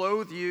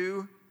clothe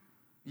you,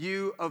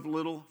 you of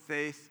little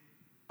faith?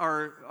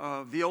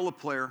 Our viola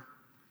player,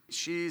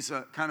 she's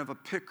kind of a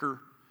picker,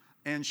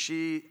 and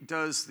she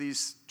does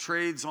these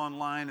trades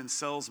online and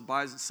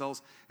buys and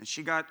sells. And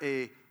she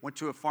went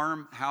to a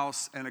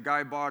farmhouse, and a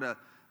guy bought a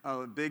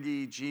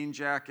Biggie jean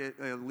jacket,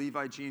 a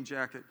Levi jean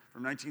jacket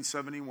from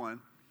 1971.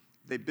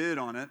 They bid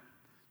on it.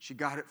 She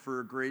got it for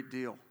a great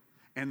deal.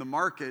 And the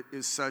market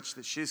is such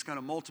that she's going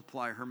to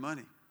multiply her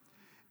money.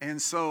 And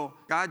so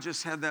God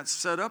just had that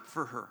set up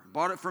for her.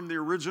 Bought it from the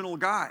original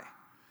guy.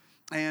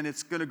 And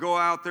it's going to go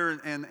out there,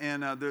 and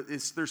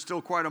there's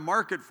still quite a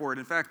market for it.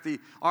 In fact, the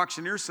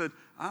auctioneer said,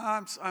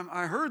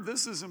 I heard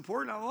this is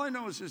important. All I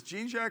know is just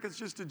jean jacket's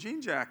just a jean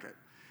jacket.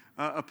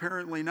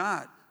 Apparently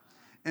not.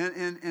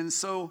 And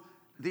so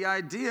the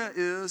idea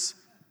is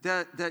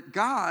that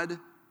God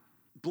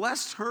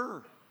blessed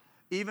her,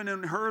 even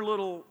in her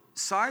little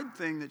side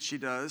thing that she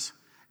does,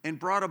 and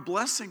brought a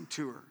blessing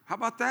to her. How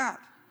about that?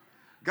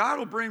 God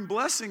will bring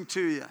blessing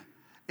to you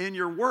in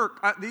your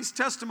work. These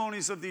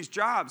testimonies of these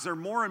jobs, they're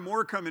more and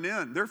more coming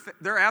in.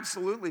 They're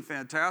absolutely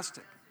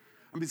fantastic.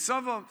 I mean,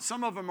 some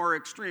of them are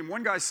extreme.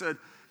 One guy said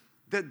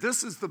that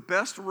this is the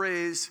best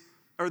raise,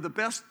 or the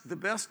best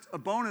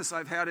bonus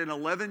I've had in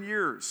 11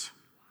 years.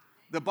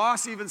 The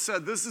boss even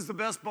said, this is the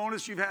best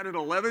bonus you've had in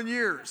 11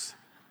 years.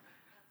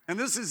 And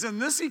this is in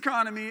this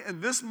economy,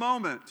 in this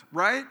moment,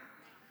 right?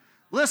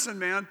 Listen,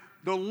 man,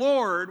 the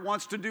Lord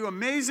wants to do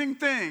amazing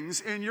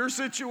things in your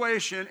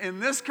situation, in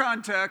this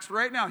context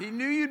right now. He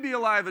knew you'd be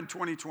alive in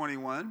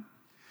 2021.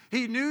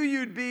 He knew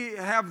you'd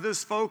have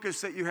this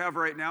focus that you have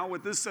right now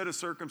with this set of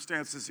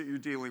circumstances that you're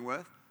dealing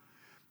with.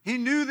 He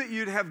knew that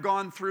you'd have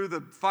gone through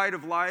the fight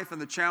of life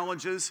and the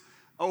challenges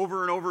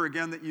over and over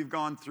again that you've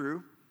gone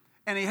through.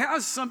 And he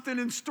has something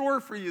in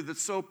store for you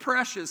that's so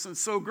precious and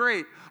so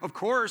great. Of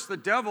course, the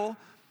devil,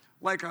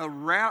 like a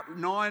rat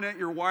gnawing at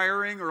your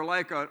wiring or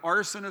like an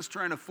arsonist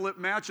trying to flip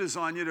matches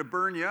on you to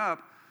burn you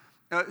up,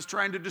 is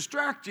trying to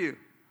distract you.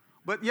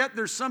 But yet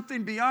there's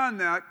something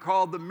beyond that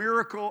called the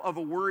miracle of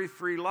a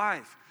worry-free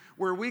life,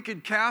 where we can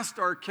cast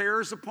our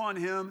cares upon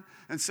him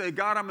and say,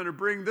 God, I'm going to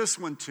bring this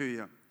one to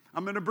you.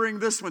 I'm going to bring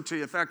this one to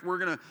you. In fact, we're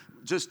going to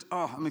just,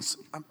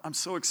 I'm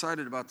so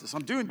excited about this.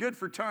 I'm doing good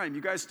for time.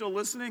 You guys still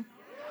listening?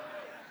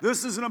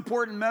 This is an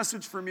important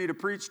message for me to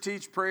preach,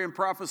 teach, pray, and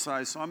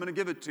prophesy, so I'm going to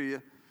give it to you.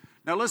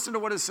 Now listen to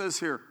what it says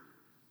here.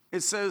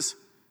 It says,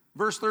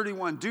 verse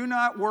 31, do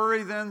not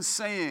worry then,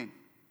 saying,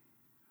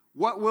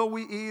 what will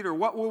we eat, or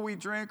what will we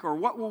drink, or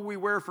what will we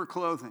wear for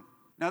clothing?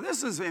 Now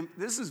this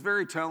is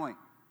very telling.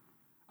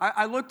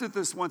 I looked at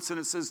this once and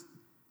it says,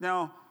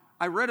 now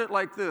I read it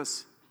like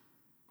this,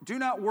 do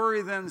not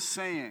worry then,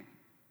 saying.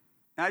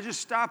 And I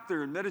just stopped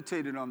there and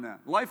meditated on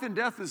that. Life and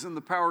death is in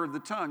the power of the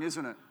tongue,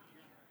 isn't it?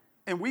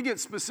 And we get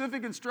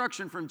specific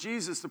instruction from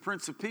Jesus, the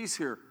Prince of Peace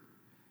here.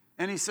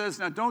 And he says,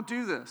 now don't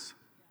do this.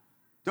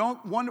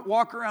 Don't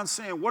walk around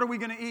saying, what are we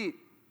going to eat?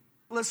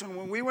 Listen,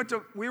 when we were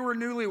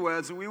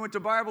newlyweds and we went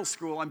to Bible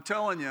school, I'm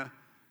telling you,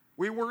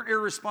 we weren't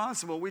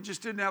irresponsible. We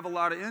just didn't have a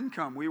lot of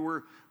income.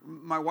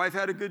 My wife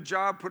had a good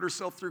job, put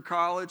herself through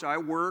college. I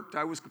worked.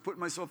 I was putting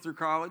myself through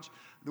college.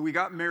 We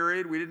got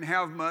married. We didn't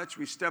have much.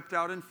 We stepped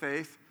out in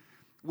faith.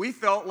 We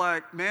felt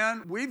like,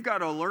 man, we've got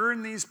to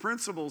learn these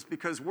principles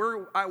because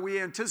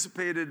we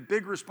anticipated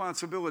big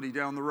responsibility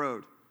down the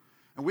road.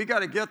 And we got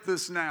to get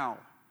this now.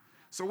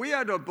 So we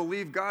had to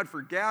believe God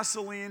for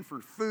gasoline,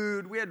 for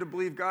food. We had to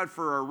believe God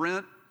for our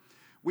rent.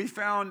 We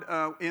found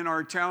in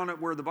our town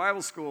where the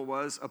Bible school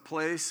was a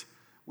place.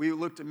 We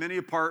looked at many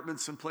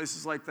apartments and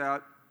places like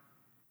that.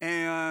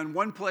 And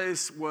one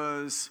place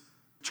was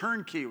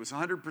turnkey. It was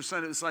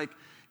 100%. It was like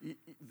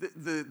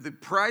the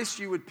price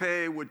you would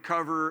pay would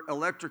cover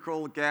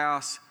electrical,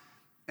 gas,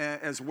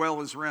 as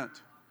well as rent.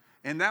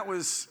 And that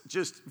was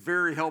just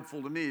very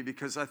helpful to me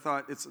because I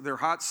thought they're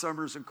hot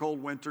summers and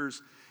cold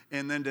winters,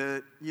 and then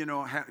to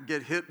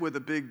get hit with a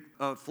big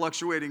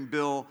fluctuating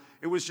bill,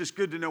 it was just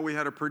good to know we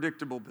had a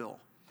predictable bill.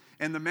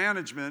 And the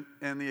management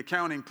and the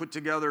accounting put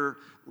together,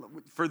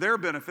 for their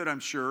benefit, I'm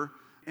sure,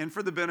 and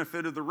for the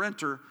benefit of the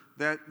renter,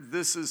 that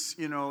this is,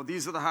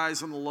 these are the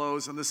highs and the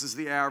lows, and this is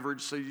the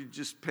average, so you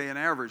just pay an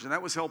average. And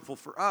that was helpful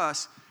for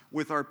us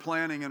with our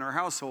planning in our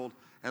household.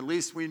 At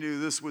least we knew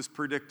this was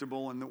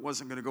predictable and it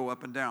wasn't going to go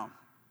up and down.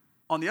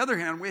 On the other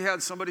hand, we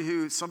had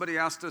somebody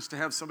asked us to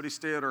have somebody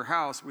stay at our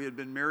house. We had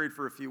been married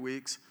for a few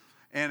weeks,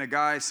 and a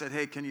guy said,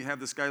 hey, can you have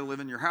this guy live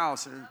in your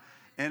house?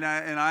 And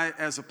I,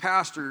 as a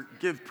pastor,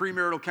 give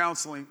premarital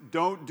counseling.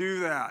 Don't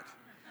do that.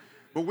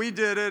 But we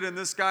did it, and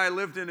this guy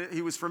lived in it.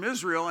 He was from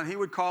Israel, and he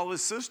would call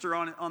his sister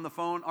on the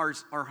phone,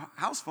 our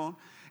house phone,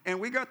 and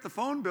we got the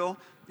phone bill.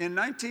 In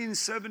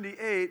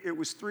 1978, it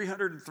was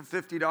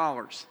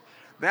 $350.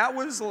 That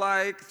was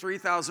like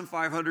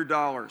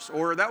 $3,500,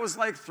 or that was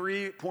like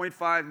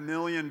 $3.5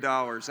 million,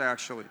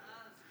 actually.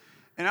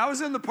 And I was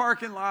in the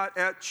parking lot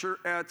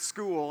at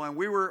school, and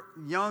we were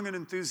young and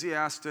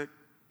enthusiastic,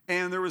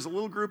 and there was a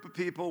little group of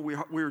people. We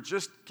were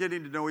just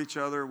getting to know each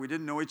other. We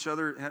didn't know each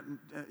other,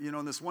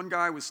 and this one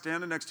guy was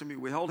standing next to me.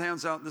 We held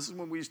hands out. This is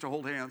when we used to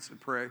hold hands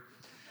and pray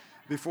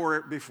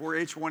before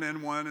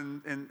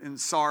H1N1 and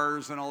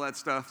SARS and all that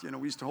stuff.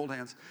 We used to hold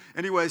hands.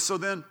 Anyway, so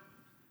then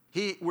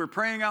we're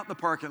praying out in the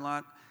parking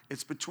lot.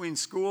 It's between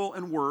school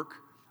and work.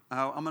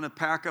 I'm going to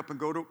pack up and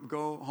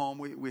go home.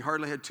 We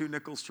hardly had 2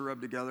 nickels to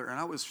rub together, and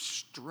I was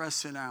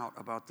stressing out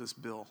about this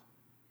bill.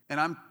 And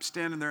I'm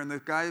standing there, and the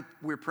guy,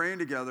 we're praying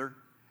together,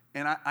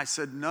 and I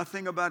said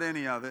nothing about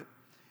any of it.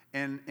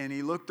 And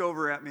he looked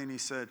over at me, and he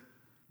said,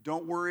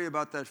 don't worry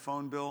about that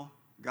phone bill.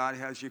 God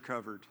has you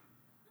covered.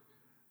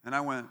 And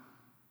I went,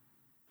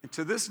 and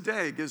to this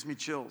day, it gives me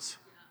chills.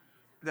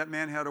 That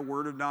man had a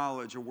word of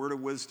knowledge, a word of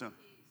wisdom.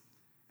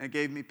 And it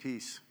gave me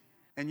peace.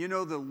 And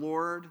the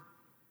Lord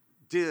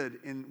did,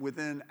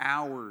 within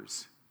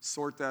hours,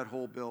 sort that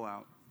whole bill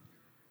out.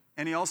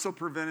 And he also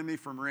prevented me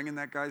from wringing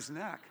that guy's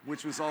neck,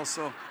 which was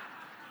also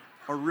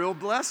a real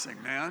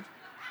blessing, man.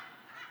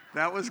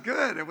 That was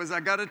good. I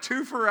got a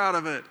twofer out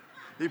of it.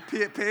 He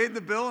paid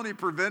the bill, and he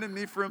prevented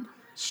me from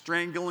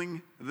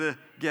strangling the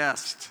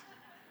guest,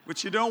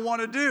 which you don't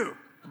want to do.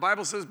 The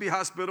Bible says be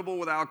hospitable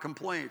without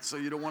complaint, so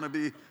you don't want to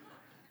be,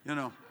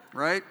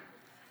 right?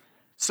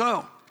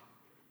 So,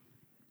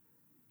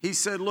 he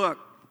said,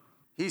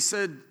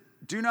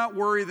 do not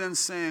worry then,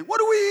 saying, what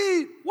do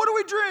we eat? What do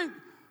we drink?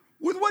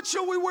 With what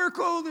shall we wear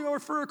clothing or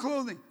for our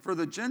clothing? For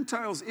the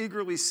Gentiles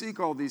eagerly seek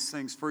all these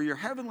things, for your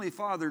heavenly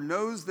Father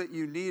knows that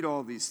you need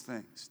all these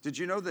things. Did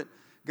you know that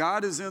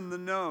God is in the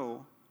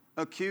know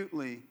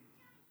acutely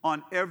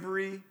on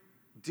every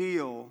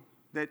deal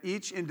that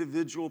each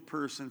individual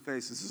person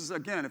faces? This is,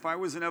 again, if I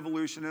was an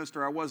evolutionist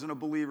or I wasn't a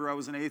believer, I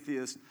was an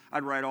atheist,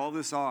 I'd write all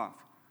this off.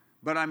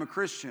 But I'm a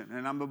Christian,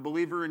 and I'm a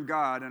believer in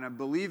God, and I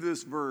believe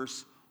this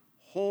verse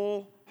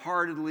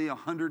wholeheartedly,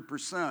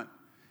 100%.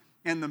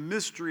 And the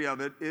mystery of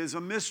it is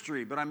a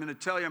mystery. But I'm going to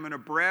tell you, I'm going to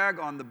brag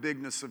on the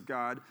bigness of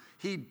God.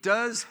 He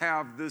does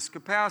have this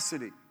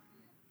capacity.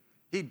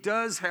 He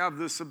does have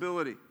this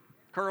ability.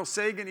 Carl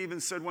Sagan even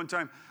said one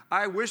time,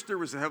 I wish there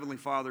was a Heavenly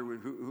Father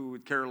who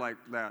would care like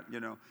that, you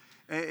know.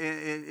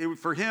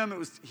 For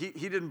him, he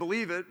didn't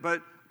believe it,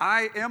 but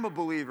I am a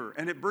believer.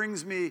 And it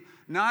brings me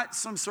not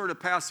some sort of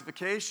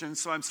pacification,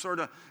 so I'm sort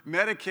of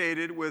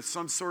medicated with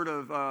some sort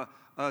of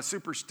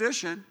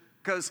superstition,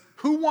 because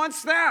who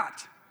wants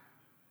that?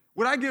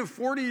 Would I give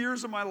 40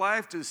 years of my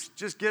life to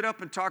just get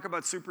up and talk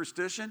about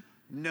superstition?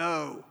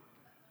 No.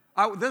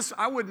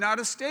 I would not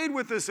have stayed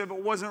with this if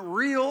it wasn't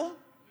real.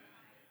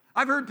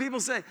 I've heard people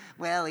say,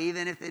 well,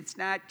 even if it's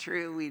not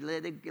true, we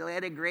led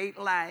a great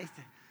life.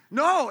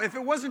 No, if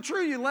it wasn't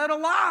true, you led a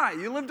lie.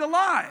 You lived a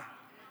lie.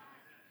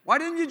 Why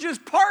didn't you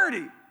just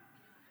party?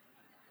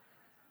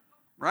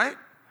 Right?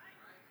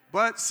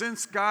 But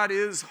since God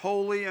is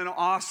holy and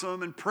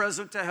awesome and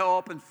present to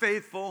help and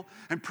faithful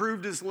and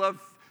proved his love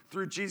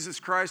through Jesus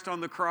Christ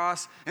on the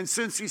cross, and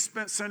since he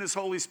sent his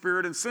Holy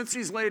Spirit, and since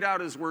he's laid out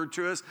his word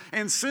to us,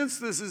 and since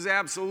this is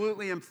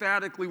absolutely,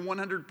 emphatically,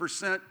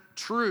 100%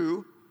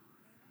 true,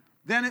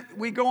 then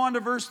we go on to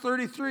verse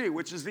 33,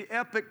 which is the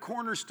epic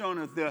cornerstone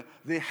of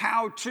the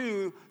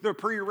how-to, the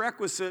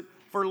prerequisite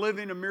for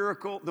living the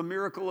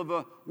miracle of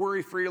a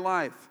worry-free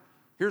life.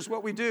 Here's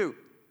what we do.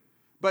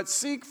 But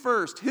seek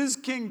first his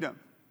kingdom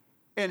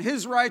and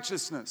his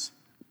righteousness,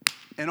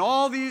 and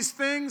all these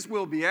things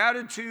will be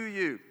added to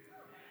you.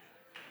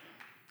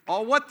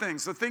 All what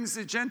things? The things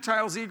the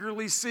Gentiles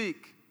eagerly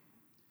seek.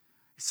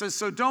 He says,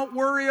 so don't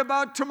worry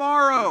about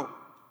tomorrow,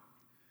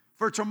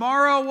 for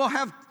tomorrow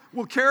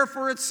will care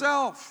for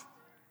itself.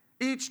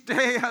 Each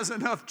day has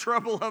enough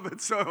trouble of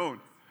its own.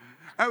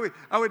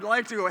 I would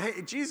like to go,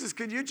 hey, Jesus,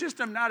 could you just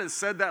have not have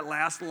said that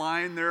last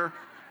line there?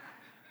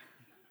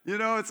 You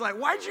know, it's like,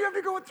 why'd you have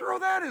to go and throw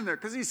that in there?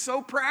 Because he's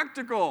so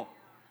practical.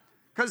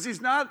 Because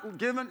he's not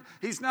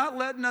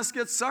letting us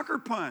get sucker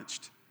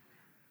punched.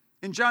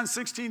 In John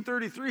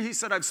 16:33, he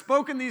said, I've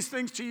spoken these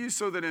things to you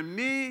so that in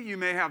me you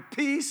may have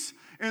peace.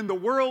 In the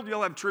world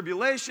you'll have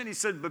tribulation. He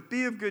said, but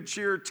be of good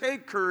cheer,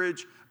 take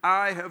courage,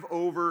 I have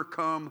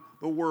overcome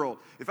the world.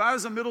 If I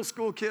was a middle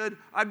school kid,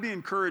 I'd be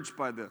encouraged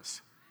by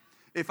this.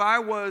 If I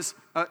was,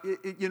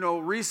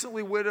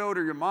 recently widowed,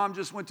 or your mom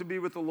just went to be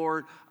with the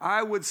Lord,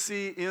 I would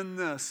see in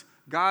this,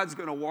 God's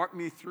going to walk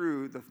me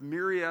through the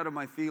myriad of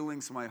my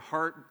feelings, my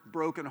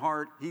broken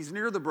heart. He's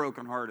near the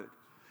brokenhearted.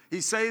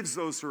 He saves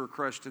those who are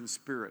crushed in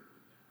spirit.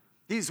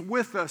 He's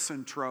with us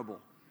in trouble.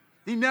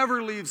 He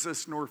never leaves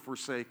us nor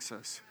forsakes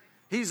us.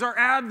 He's our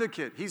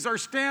advocate. He's our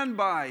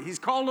standby. He's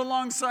called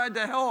alongside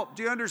to help.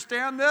 Do you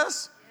understand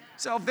this? Yeah.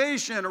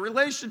 Salvation, a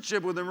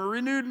relationship with him, a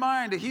renewed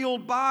mind, a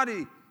healed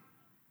body.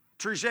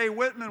 Trejay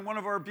Whitman, one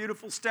of our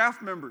beautiful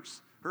staff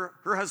members,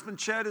 her husband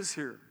Chet is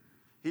here.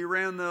 He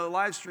ran the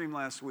live stream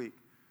last week.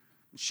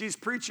 She's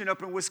preaching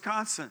up in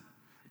Wisconsin.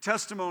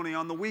 Testimony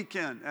on the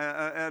weekend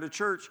at a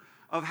church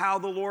of how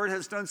the Lord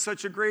has done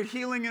such a great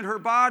healing in her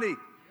body.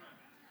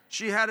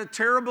 She had a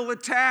terrible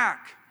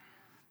attack,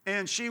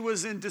 and she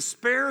was in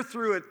despair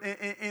through it,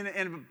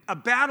 in a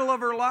battle of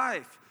her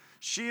life.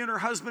 She and her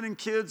husband and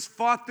kids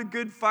fought the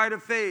good fight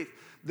of faith.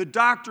 The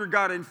doctor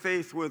got in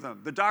faith with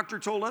them. The doctor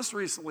told us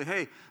recently,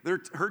 hey,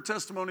 her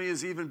testimony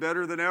is even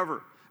better than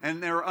ever.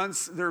 And there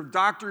are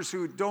doctors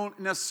who don't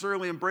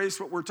necessarily embrace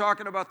what we're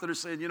talking about that are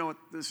saying, you know what,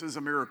 this is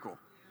a miracle.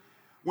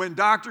 When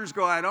doctors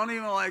go, I don't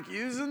even like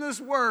using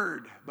this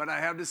word, but I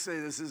have to say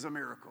this is a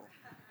miracle.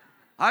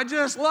 I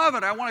just love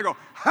it. I want to go,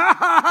 ha,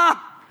 ha,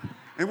 ha.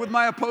 And with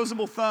my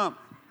opposable thumb,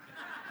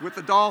 with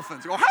the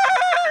dolphins, go, ha,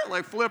 ha,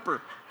 like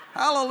Flipper.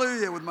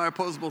 Hallelujah with my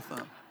opposable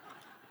thumb.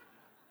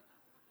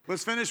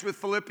 Let's finish with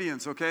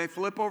Philippians, okay?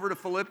 Flip over to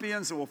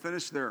Philippians and we'll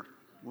finish there.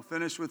 We'll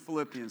finish with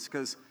Philippians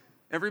because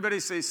everybody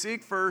say,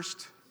 seek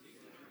first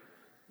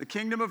the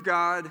kingdom of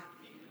God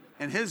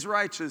and his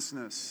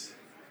righteousness.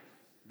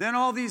 Then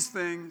all these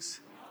things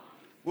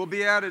will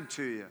be added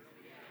to you.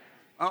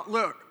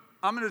 Look,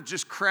 I'm going to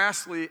just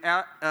crassly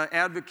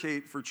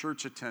advocate for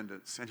church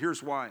attendance, and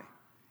here's why.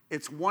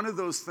 It's one of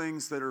those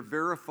things that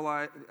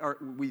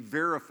we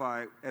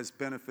verify as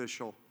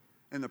beneficial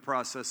in the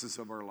processes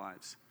of our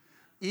lives.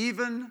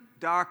 Even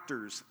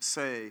doctors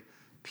say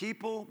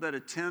people that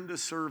attend a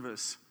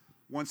service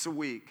once a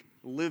week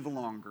live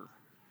longer.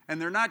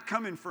 And they're not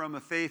coming from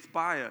a faith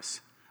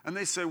bias. And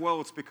they say,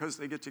 well, it's because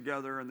they get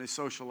together and they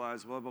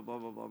socialize, blah, blah, blah,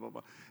 blah, blah, blah,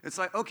 blah. It's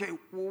like, okay,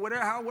 well,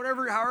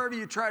 however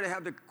you try to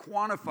have to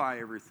quantify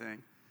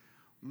everything.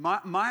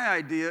 My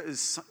idea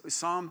is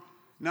Psalm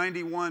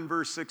 91,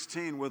 verse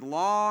 16. With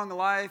long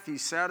life, he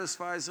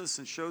satisfies us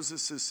and shows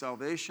us his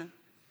salvation.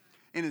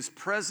 In his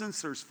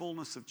presence, there's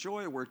fullness of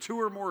joy. Where two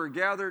or more are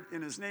gathered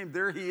in his name,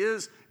 there he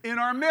is in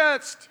our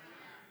midst.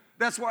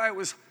 That's why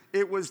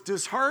it was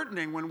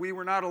disheartening when we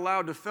were not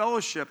allowed to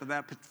fellowship in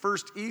that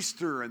first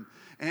Easter. And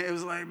it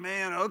was like,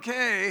 man,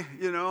 okay,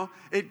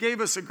 it gave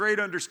us a great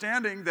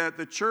understanding that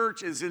the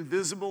church is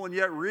invisible and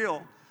yet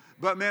real.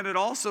 But man, it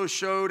also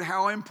showed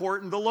how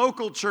important the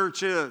local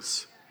church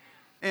is.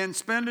 and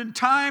spending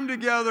time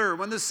together,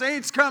 when the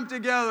saints come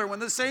together, when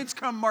the saints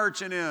come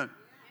marching in.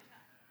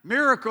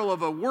 Miracle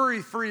of a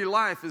worry-free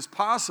life is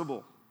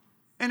possible.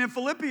 And in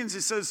Philippians,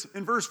 it says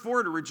in verse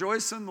 4 to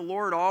rejoice in the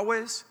Lord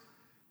always.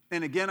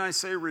 And again, I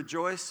say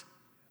rejoice.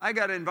 I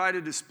got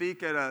invited to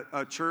speak at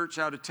a church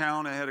out of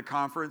town. I had a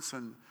conference,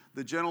 and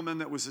the gentleman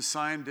that was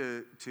assigned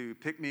to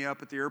pick me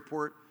up at the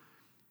airport,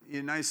 in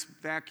a nice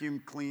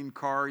vacuum clean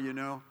car, you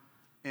know,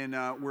 and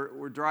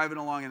we're driving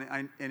along,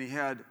 and he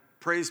had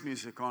praise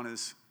music on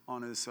his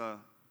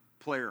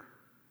player.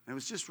 And it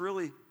was just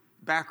really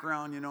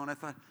background, you know, and I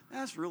thought,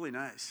 that's really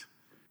nice.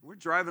 We're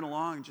driving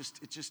along,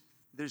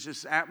 there's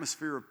this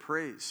atmosphere of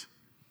praise.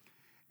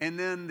 And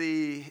then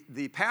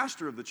the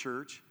pastor of the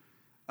church,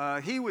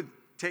 he would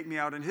take me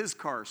out in his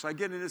car. So I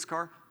get in his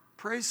car,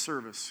 praise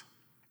service.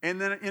 And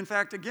then, in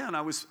fact, again,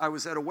 I was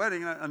at a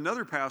wedding.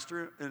 Another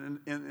pastor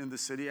in the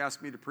city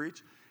asked me to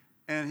preach,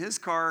 and his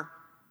car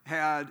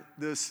had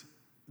this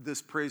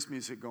praise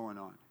music going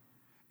on.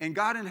 And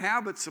God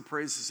inhabits the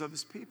praises of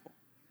his people.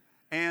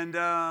 And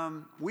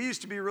we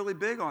used to be really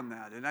big on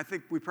that. And I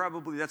think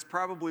that's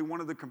probably one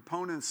of the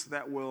components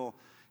that will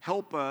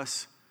help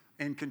us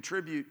and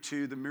contribute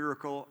to the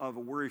miracle of a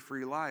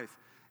worry-free life,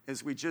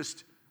 as we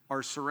just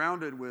are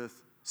surrounded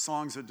with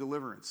songs of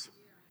deliverance.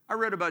 I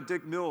read about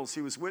Dick Mills.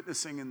 He was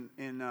witnessing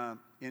in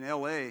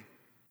L.A.,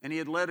 and he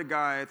had led a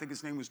guy, I think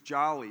his name was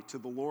Jolly, to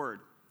the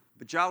Lord.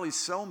 But Jolly's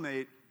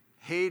cellmate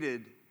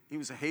he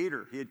was a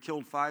hater. He had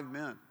killed 5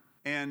 men.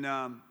 And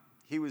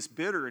he was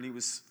bitter, and he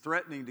was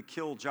threatening to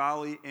kill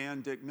Jolly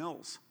and Dick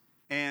Mills.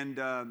 And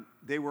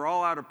they were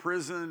all out of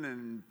prison,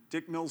 and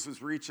Dick Mills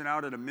was reaching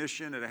out at a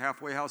mission, at a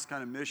halfway house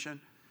kind of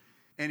mission.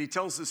 And he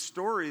tells this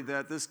story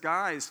that this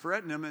guy is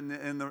threatening him,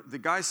 and the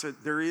guy said,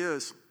 there he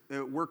is,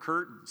 we're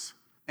curtains.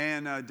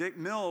 And Dick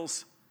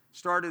Mills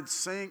started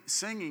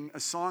singing a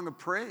song of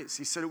praise.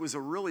 He said it was a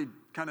really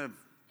kind of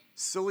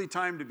silly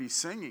time to be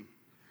singing.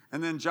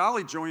 And then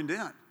Jolly joined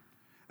in.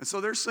 And so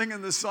they're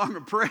singing this song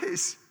of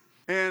praise.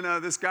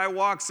 And this guy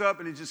walks up,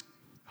 and he just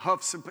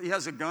huffs. He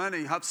has a gun,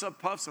 and he huffs up,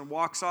 puffs, and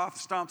walks off,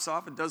 stomps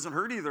off, and doesn't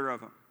hurt either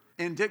of them.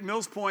 And Dick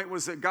Mills' point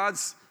was that God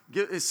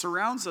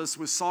surrounds us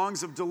with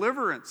songs of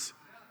deliverance.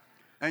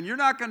 And you're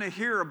not going to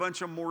hear a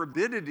bunch of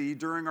morbidity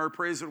during our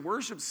praise and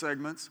worship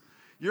segments.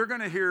 You're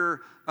going to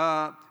hear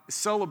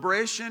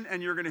celebration,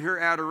 and you're going to hear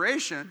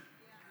adoration.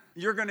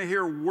 You're going to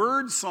hear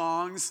word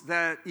songs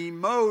that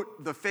emote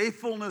the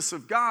faithfulness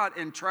of God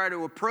and try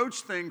to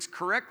approach things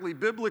correctly,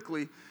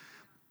 biblically,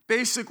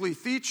 basically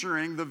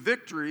featuring the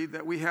victory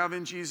that we have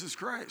in Jesus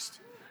Christ.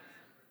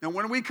 And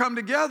when we come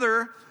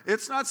together,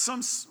 it's not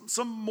some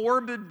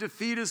morbid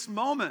defeatist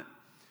moment.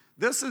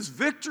 This is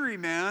victory,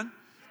 man.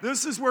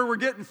 This is where we're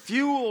getting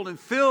fueled and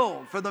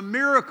filled for the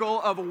miracle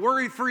of a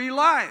worry-free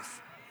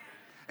life.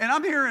 And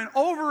I'm hearing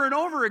over and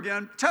over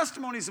again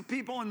testimonies of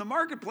people in the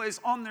marketplace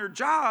on their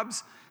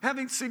jobs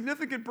having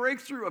significant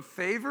breakthrough of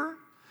favor,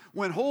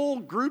 when whole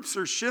groups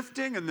are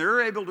shifting and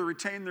they're able to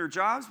retain their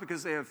jobs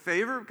because they have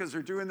favor, because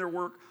they're doing their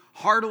work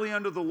heartily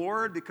unto the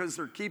Lord, because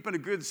they're keeping a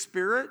good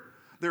spirit,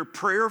 they're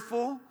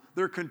prayerful,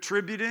 they're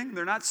contributing,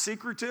 they're not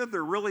secretive,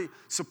 they're really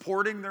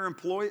supporting their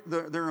employer,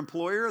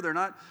 they're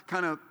not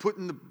kind of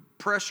putting the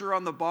pressure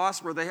on the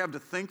boss where they have to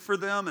think for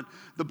them and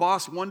the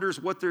boss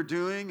wonders what they're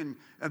doing. And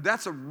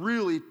that's a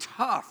really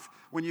tough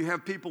when you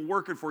have people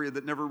working for you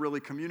that never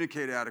really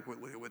communicate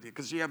adequately with you,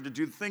 because you have to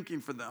do the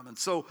thinking for them. And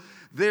so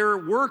they're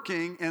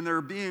working and they're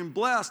being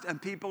blessed,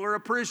 and people are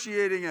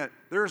appreciating it.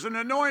 There's an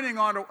anointing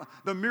on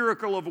the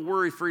miracle of a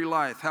worry-free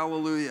life.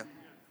 Hallelujah.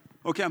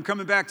 Okay, I'm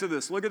coming back to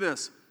this. Look at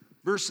this.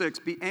 Verse 6,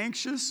 be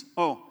anxious.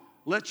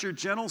 Let your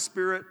gentle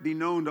spirit be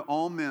known to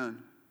all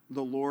men.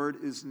 The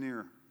Lord is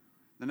near.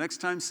 The next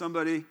time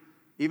somebody,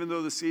 even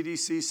though the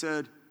CDC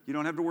said you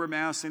don't have to wear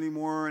masks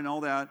anymore and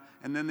all that,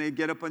 and then they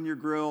get up on your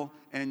grill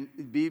and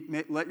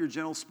let your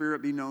gentle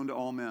spirit be known to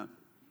all men.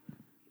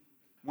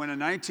 When a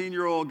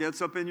 19-year-old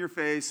gets up in your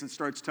face and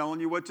starts telling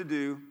you what to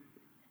do,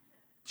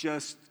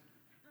 just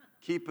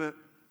keep a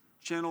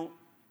gentle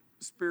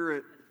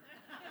spirit.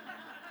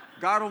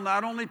 God will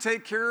not only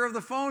take care of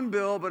the phone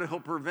bill, but he'll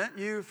prevent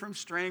you from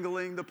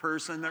strangling the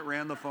person that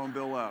ran the phone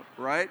bill up,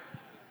 right?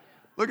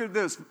 Look at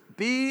this.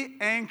 Be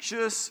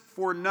anxious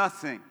for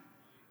nothing,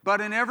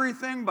 but in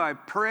everything by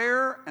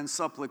prayer and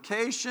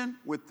supplication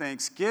with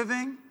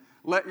thanksgiving,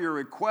 let your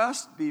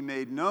request be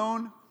made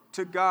known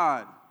to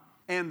God.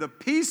 And the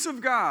peace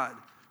of God,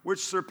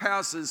 which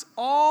surpasses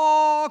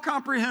all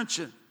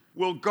comprehension,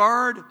 will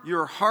guard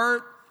your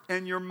heart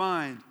and your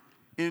mind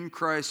in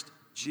Christ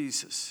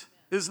Jesus.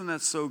 Isn't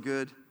that so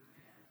good?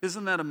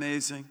 Isn't that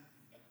amazing?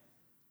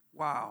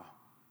 Wow.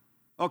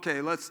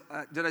 Okay,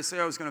 did I say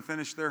I was going to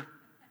finish there?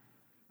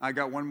 I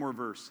got one more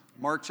verse.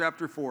 Mark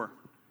chapter 4.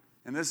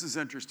 And this is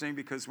interesting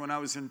because when I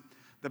was in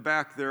the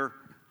back there,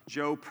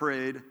 Joe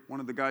prayed, one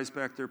of the guys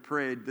back there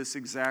prayed this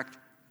exact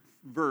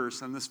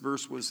verse, and this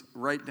verse was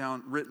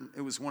written.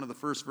 It was one of the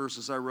first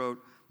verses I wrote,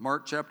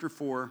 Mark chapter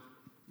 4,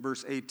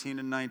 verse 18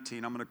 and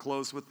 19. I'm going to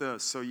close with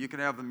this. So you can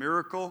have the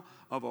miracle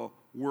of a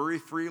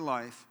worry-free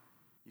life.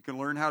 You can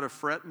learn how to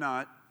fret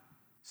not.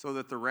 so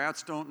that the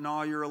rats don't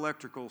gnaw your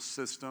electrical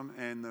system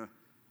and the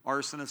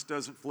arsonist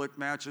doesn't flick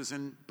matches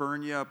and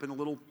burn you up in a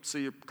little, so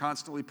you're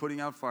constantly putting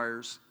out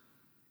fires.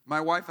 My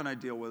wife and I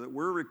deal with it.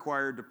 We're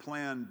required to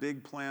plan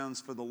big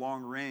plans for the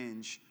long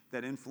range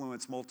that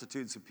influence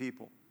multitudes of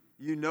people.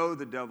 You know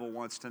the devil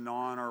wants to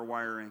gnaw on our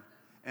wiring,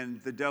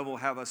 and the devil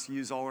have us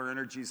use all our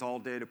energies all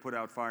day to put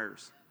out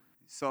fires.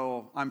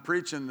 So I'm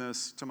preaching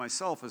this to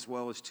myself as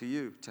well as to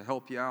you to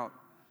help you out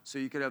so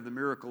you could have the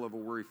miracle of a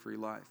worry-free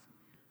life.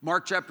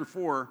 Mark chapter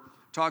 4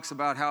 talks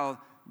about how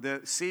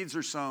the seeds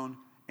are sown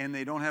and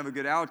they don't have a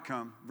good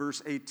outcome.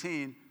 Verse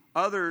 18,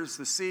 others,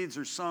 the seeds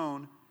are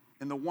sown,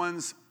 and the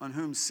ones on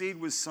whom seed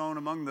was sown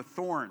among the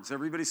thorns.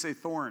 Everybody say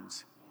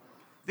thorns.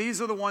 These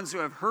are the ones who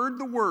have heard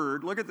the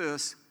word. Look at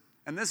this.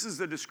 And this is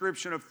the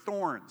description of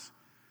thorns.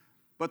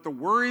 But the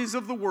worries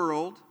of the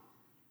world,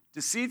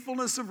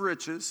 deceitfulness of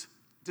riches,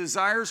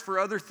 desires for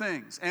other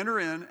things enter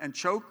in and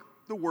choke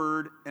the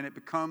word, and it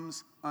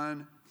becomes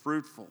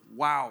unfruitful.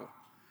 Wow.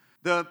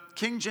 The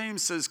King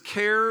James says,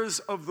 cares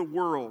of the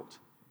world,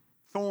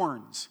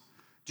 thorns.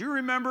 Do you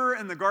remember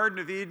in the Garden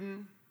of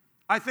Eden?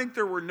 I think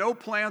there were no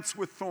plants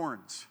with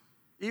thorns.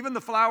 Even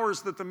the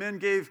flowers that the men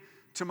gave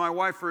to my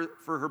wife for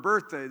her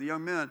birthday, the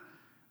young men,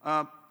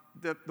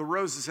 the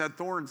roses had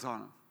thorns on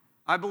them.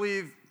 I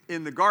believe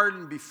in the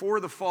garden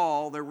before the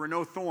fall, there were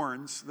no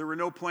thorns. There were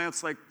no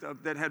plants like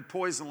that had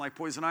poison, like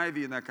poison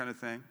ivy and that kind of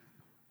thing.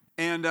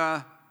 And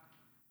I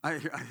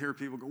hear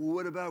people go, well,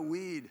 what about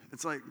weed?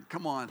 It's like,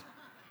 come on.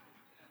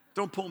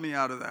 Don't pull me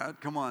out of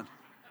that. Come on.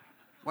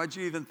 Why'd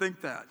you even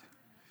think that?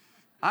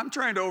 I'm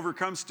trying to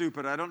overcome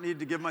stupid. I don't need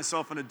to give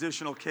myself an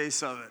additional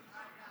case of it.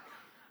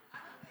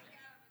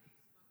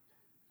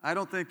 I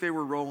don't think they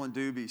were rolling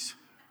doobies.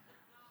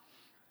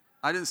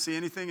 I didn't see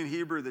anything in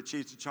Hebrew that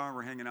Cheech and Chong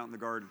were hanging out in the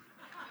garden.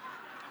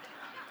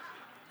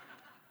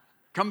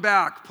 Come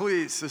back,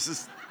 please. This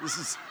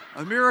is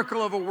a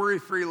miracle of a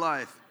worry-free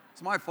life.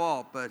 It's my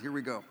fault, but here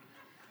we go.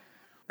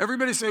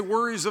 Everybody say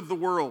worries of the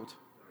world.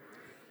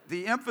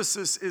 The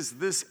emphasis is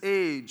this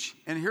age,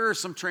 and here are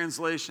some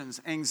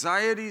translations.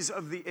 Anxieties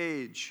of the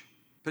age,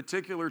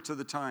 particular to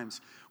the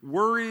times.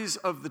 Worries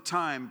of the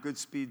time, good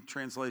speed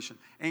translation.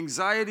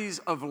 Anxieties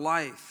of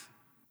life.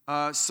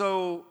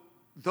 So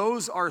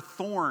those are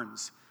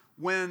thorns.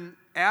 When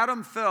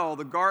Adam fell,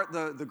 the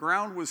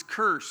ground was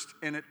cursed,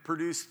 and it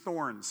produced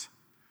thorns.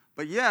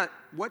 But yet,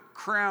 what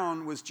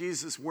crown was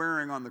Jesus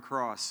wearing on the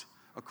cross?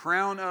 A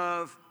crown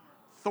of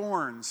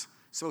thorns.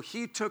 So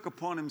he took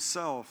upon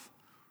himself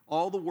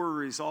all the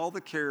worries, all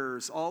the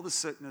cares, all the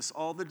sickness,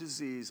 all the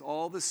disease,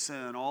 all the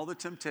sin, all the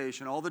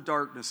temptation, all the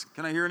darkness.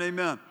 Can I hear an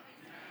amen? Amen.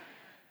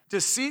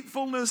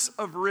 Deceitfulness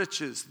of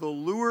riches, the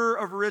lure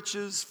of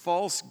riches,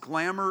 false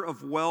glamour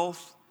of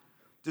wealth,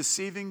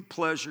 deceiving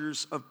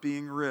pleasures of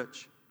being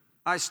rich.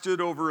 I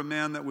stood over a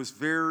man that was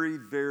very,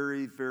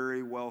 very,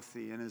 very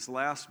wealthy. In his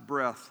last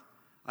breath,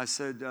 I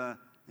said,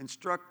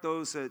 instruct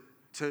those that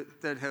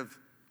have,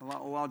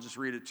 well, I'll just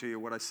read it to you,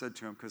 what I said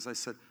to him, because I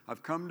said,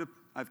 I've come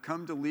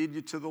to lead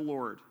you to the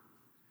Lord.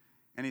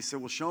 And he said,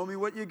 well, show me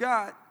what you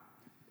got.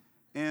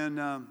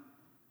 And I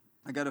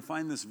got to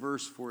find this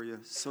verse for you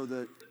so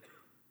that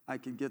I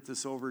can get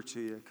this over to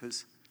you,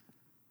 because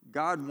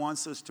God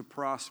wants us to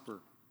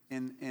prosper,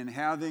 and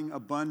having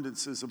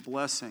abundance is a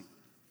blessing.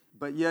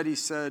 But yet he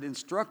said,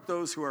 instruct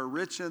those who are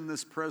rich in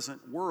this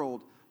present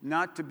world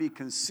not to be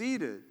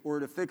conceited or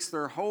to fix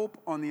their hope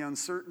on the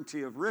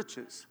uncertainty of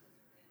riches,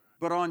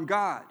 but on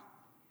God,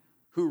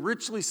 who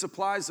richly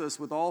supplies us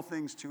with all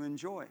things to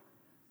enjoy.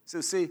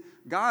 So see,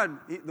 God,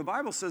 the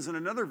Bible says in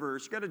another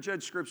verse, you got to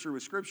judge Scripture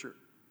with Scripture.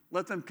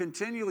 Let them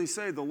continually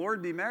say, the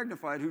Lord be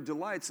magnified who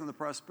delights in the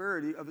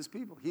prosperity of his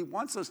people. He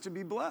wants us to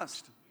be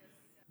blessed.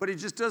 But he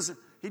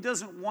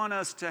doesn't want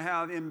us to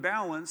have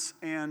imbalance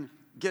and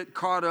get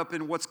caught up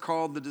in what's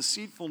called the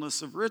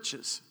deceitfulness of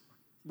riches,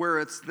 where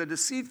it's the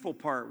deceitful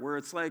part, where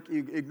it's like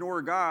you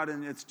ignore God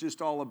and it's just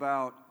all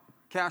about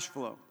cash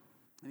flow.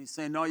 And he's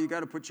saying, no, you got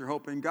to put your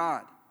hope in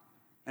God.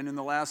 And in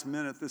the last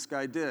minute, this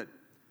guy did,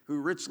 who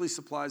richly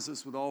supplies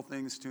us with all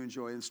things to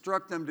enjoy.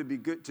 Instruct them to be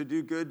good, to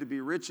do good, to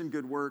be rich in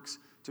good works,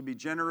 to be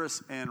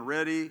generous and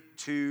ready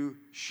to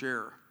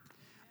share.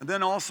 And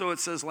then also it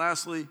says,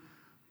 lastly,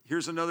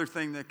 here's another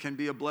thing that can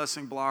be a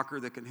blessing blocker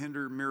that can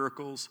hinder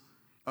miracles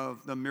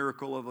of the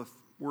miracle of a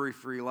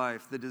worry-free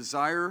life. The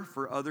desire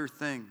for other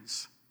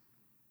things,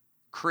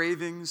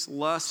 cravings,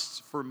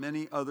 lusts for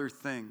many other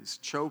things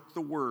choke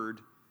the word,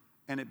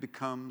 and it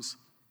becomes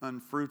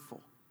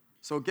unfruitful.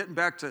 So getting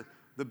back to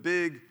the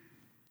big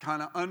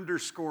kind of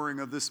underscoring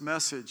of this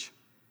message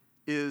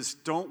is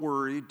don't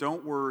worry,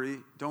 don't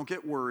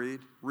get worried.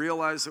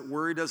 Realize that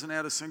worry doesn't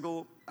add a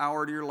single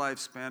hour to your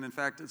lifespan. In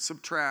fact, it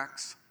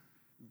subtracts.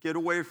 Get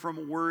away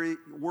from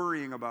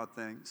worrying about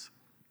things,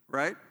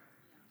 right?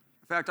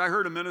 In fact, I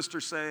heard a minister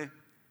say,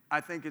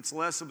 I think it's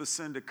less of a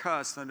sin to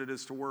cuss than it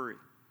is to worry.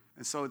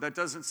 And so that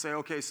doesn't say,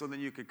 okay, so then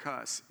you could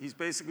cuss. He's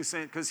basically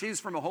saying, because he's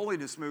from a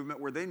holiness movement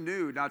where they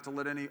knew not to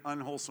let any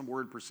unwholesome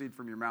word proceed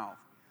from your mouth.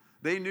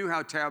 They knew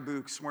how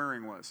taboo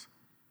swearing was.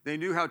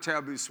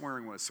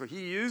 So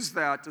he used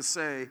that to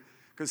say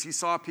because he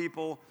saw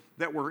people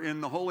that were in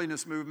the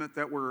holiness movement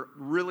that were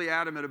really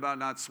adamant about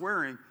not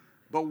swearing,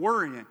 but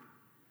worrying.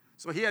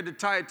 So he had to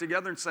tie it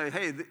together and say,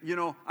 hey,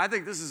 I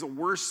think this is a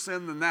worse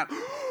sin than that.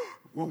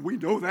 Well, we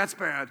know that's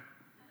bad.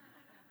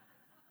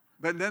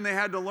 But then they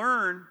had to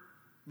learn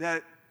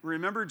that,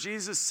 remember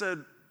Jesus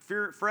said,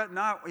 fret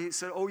not. He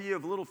said, oh, ye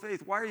of little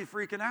faith, why are you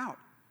freaking out?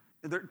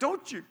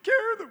 Don't you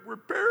care that we're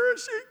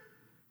perishing?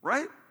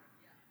 Right?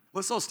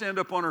 Let's all stand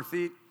up on our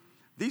feet.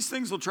 These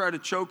things will try to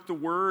choke the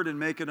word and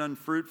make it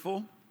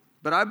unfruitful.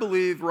 But I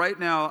believe right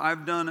now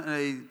I've done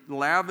a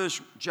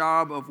lavish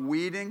job of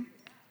weeding.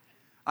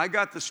 I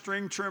got the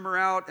string trimmer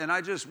out and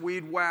I just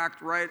weed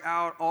whacked right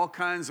out all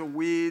kinds of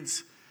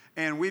weeds.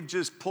 And we've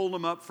just pulled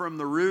them up from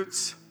the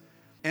roots.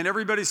 And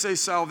everybody say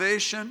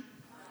salvation.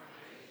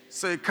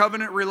 Say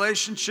covenant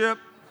relationship.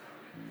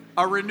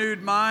 A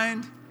renewed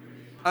mind.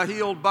 A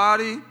healed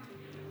body.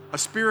 A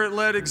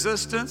spirit-led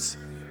existence.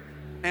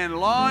 And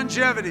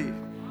longevity.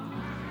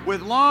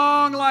 With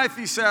long life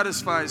he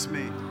satisfies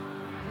me.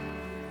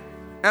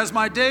 As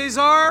my days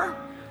are,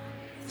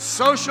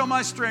 so shall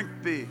my strength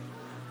be.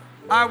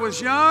 I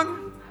was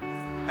young,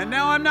 and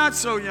now I'm not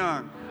so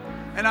young.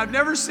 And I've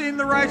never seen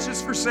the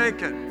righteous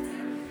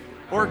forsaken,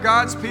 or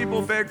God's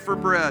people beg for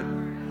bread.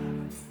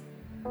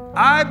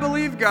 I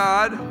believe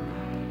God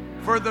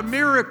for the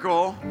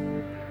miracle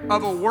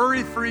of a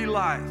worry-free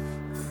life.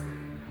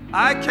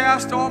 I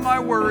cast all my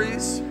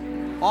worries,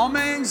 all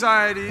my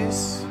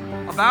anxieties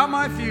about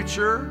my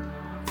future,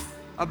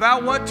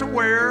 about what to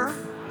wear,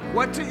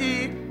 what to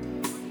eat,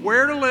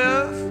 where to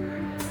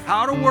live,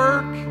 how to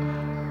work,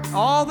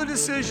 all the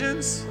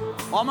decisions,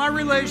 all my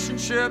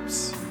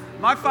relationships,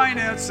 my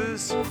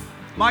finances,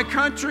 my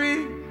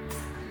country,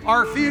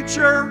 our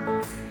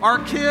future, our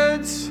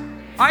kids.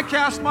 I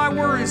cast my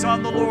worries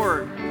on the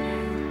Lord.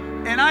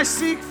 And I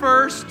seek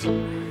first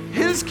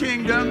His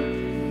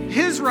kingdom,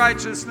 His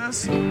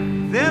righteousness.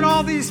 Then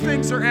all these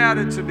things are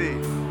added to me.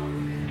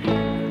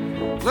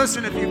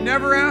 Listen, if you've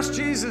never asked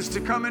Jesus to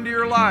come into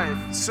your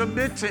life,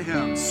 submit to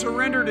Him,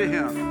 surrender to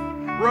Him.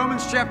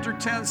 Romans chapter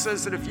 10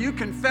 says that if you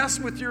confess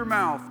with your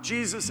mouth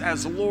Jesus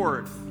as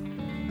Lord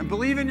and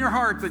believe in your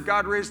heart that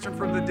God raised Him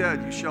from the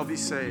dead, you shall be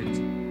saved.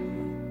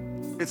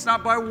 It's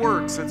not by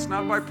works. It's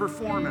not by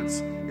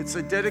performance. It's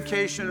a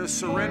dedication, a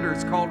surrender.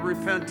 It's called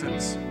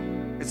repentance.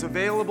 It's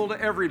available to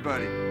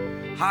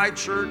everybody. High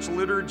church,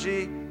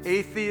 liturgy,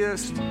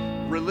 atheist,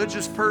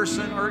 religious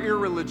person, or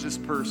irreligious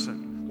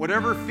person.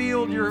 Whatever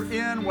field you're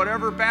in,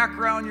 whatever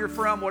background you're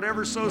from,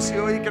 whatever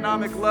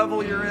socioeconomic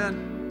level you're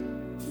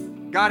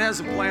in, God has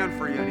a plan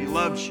for you and He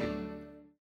loves you.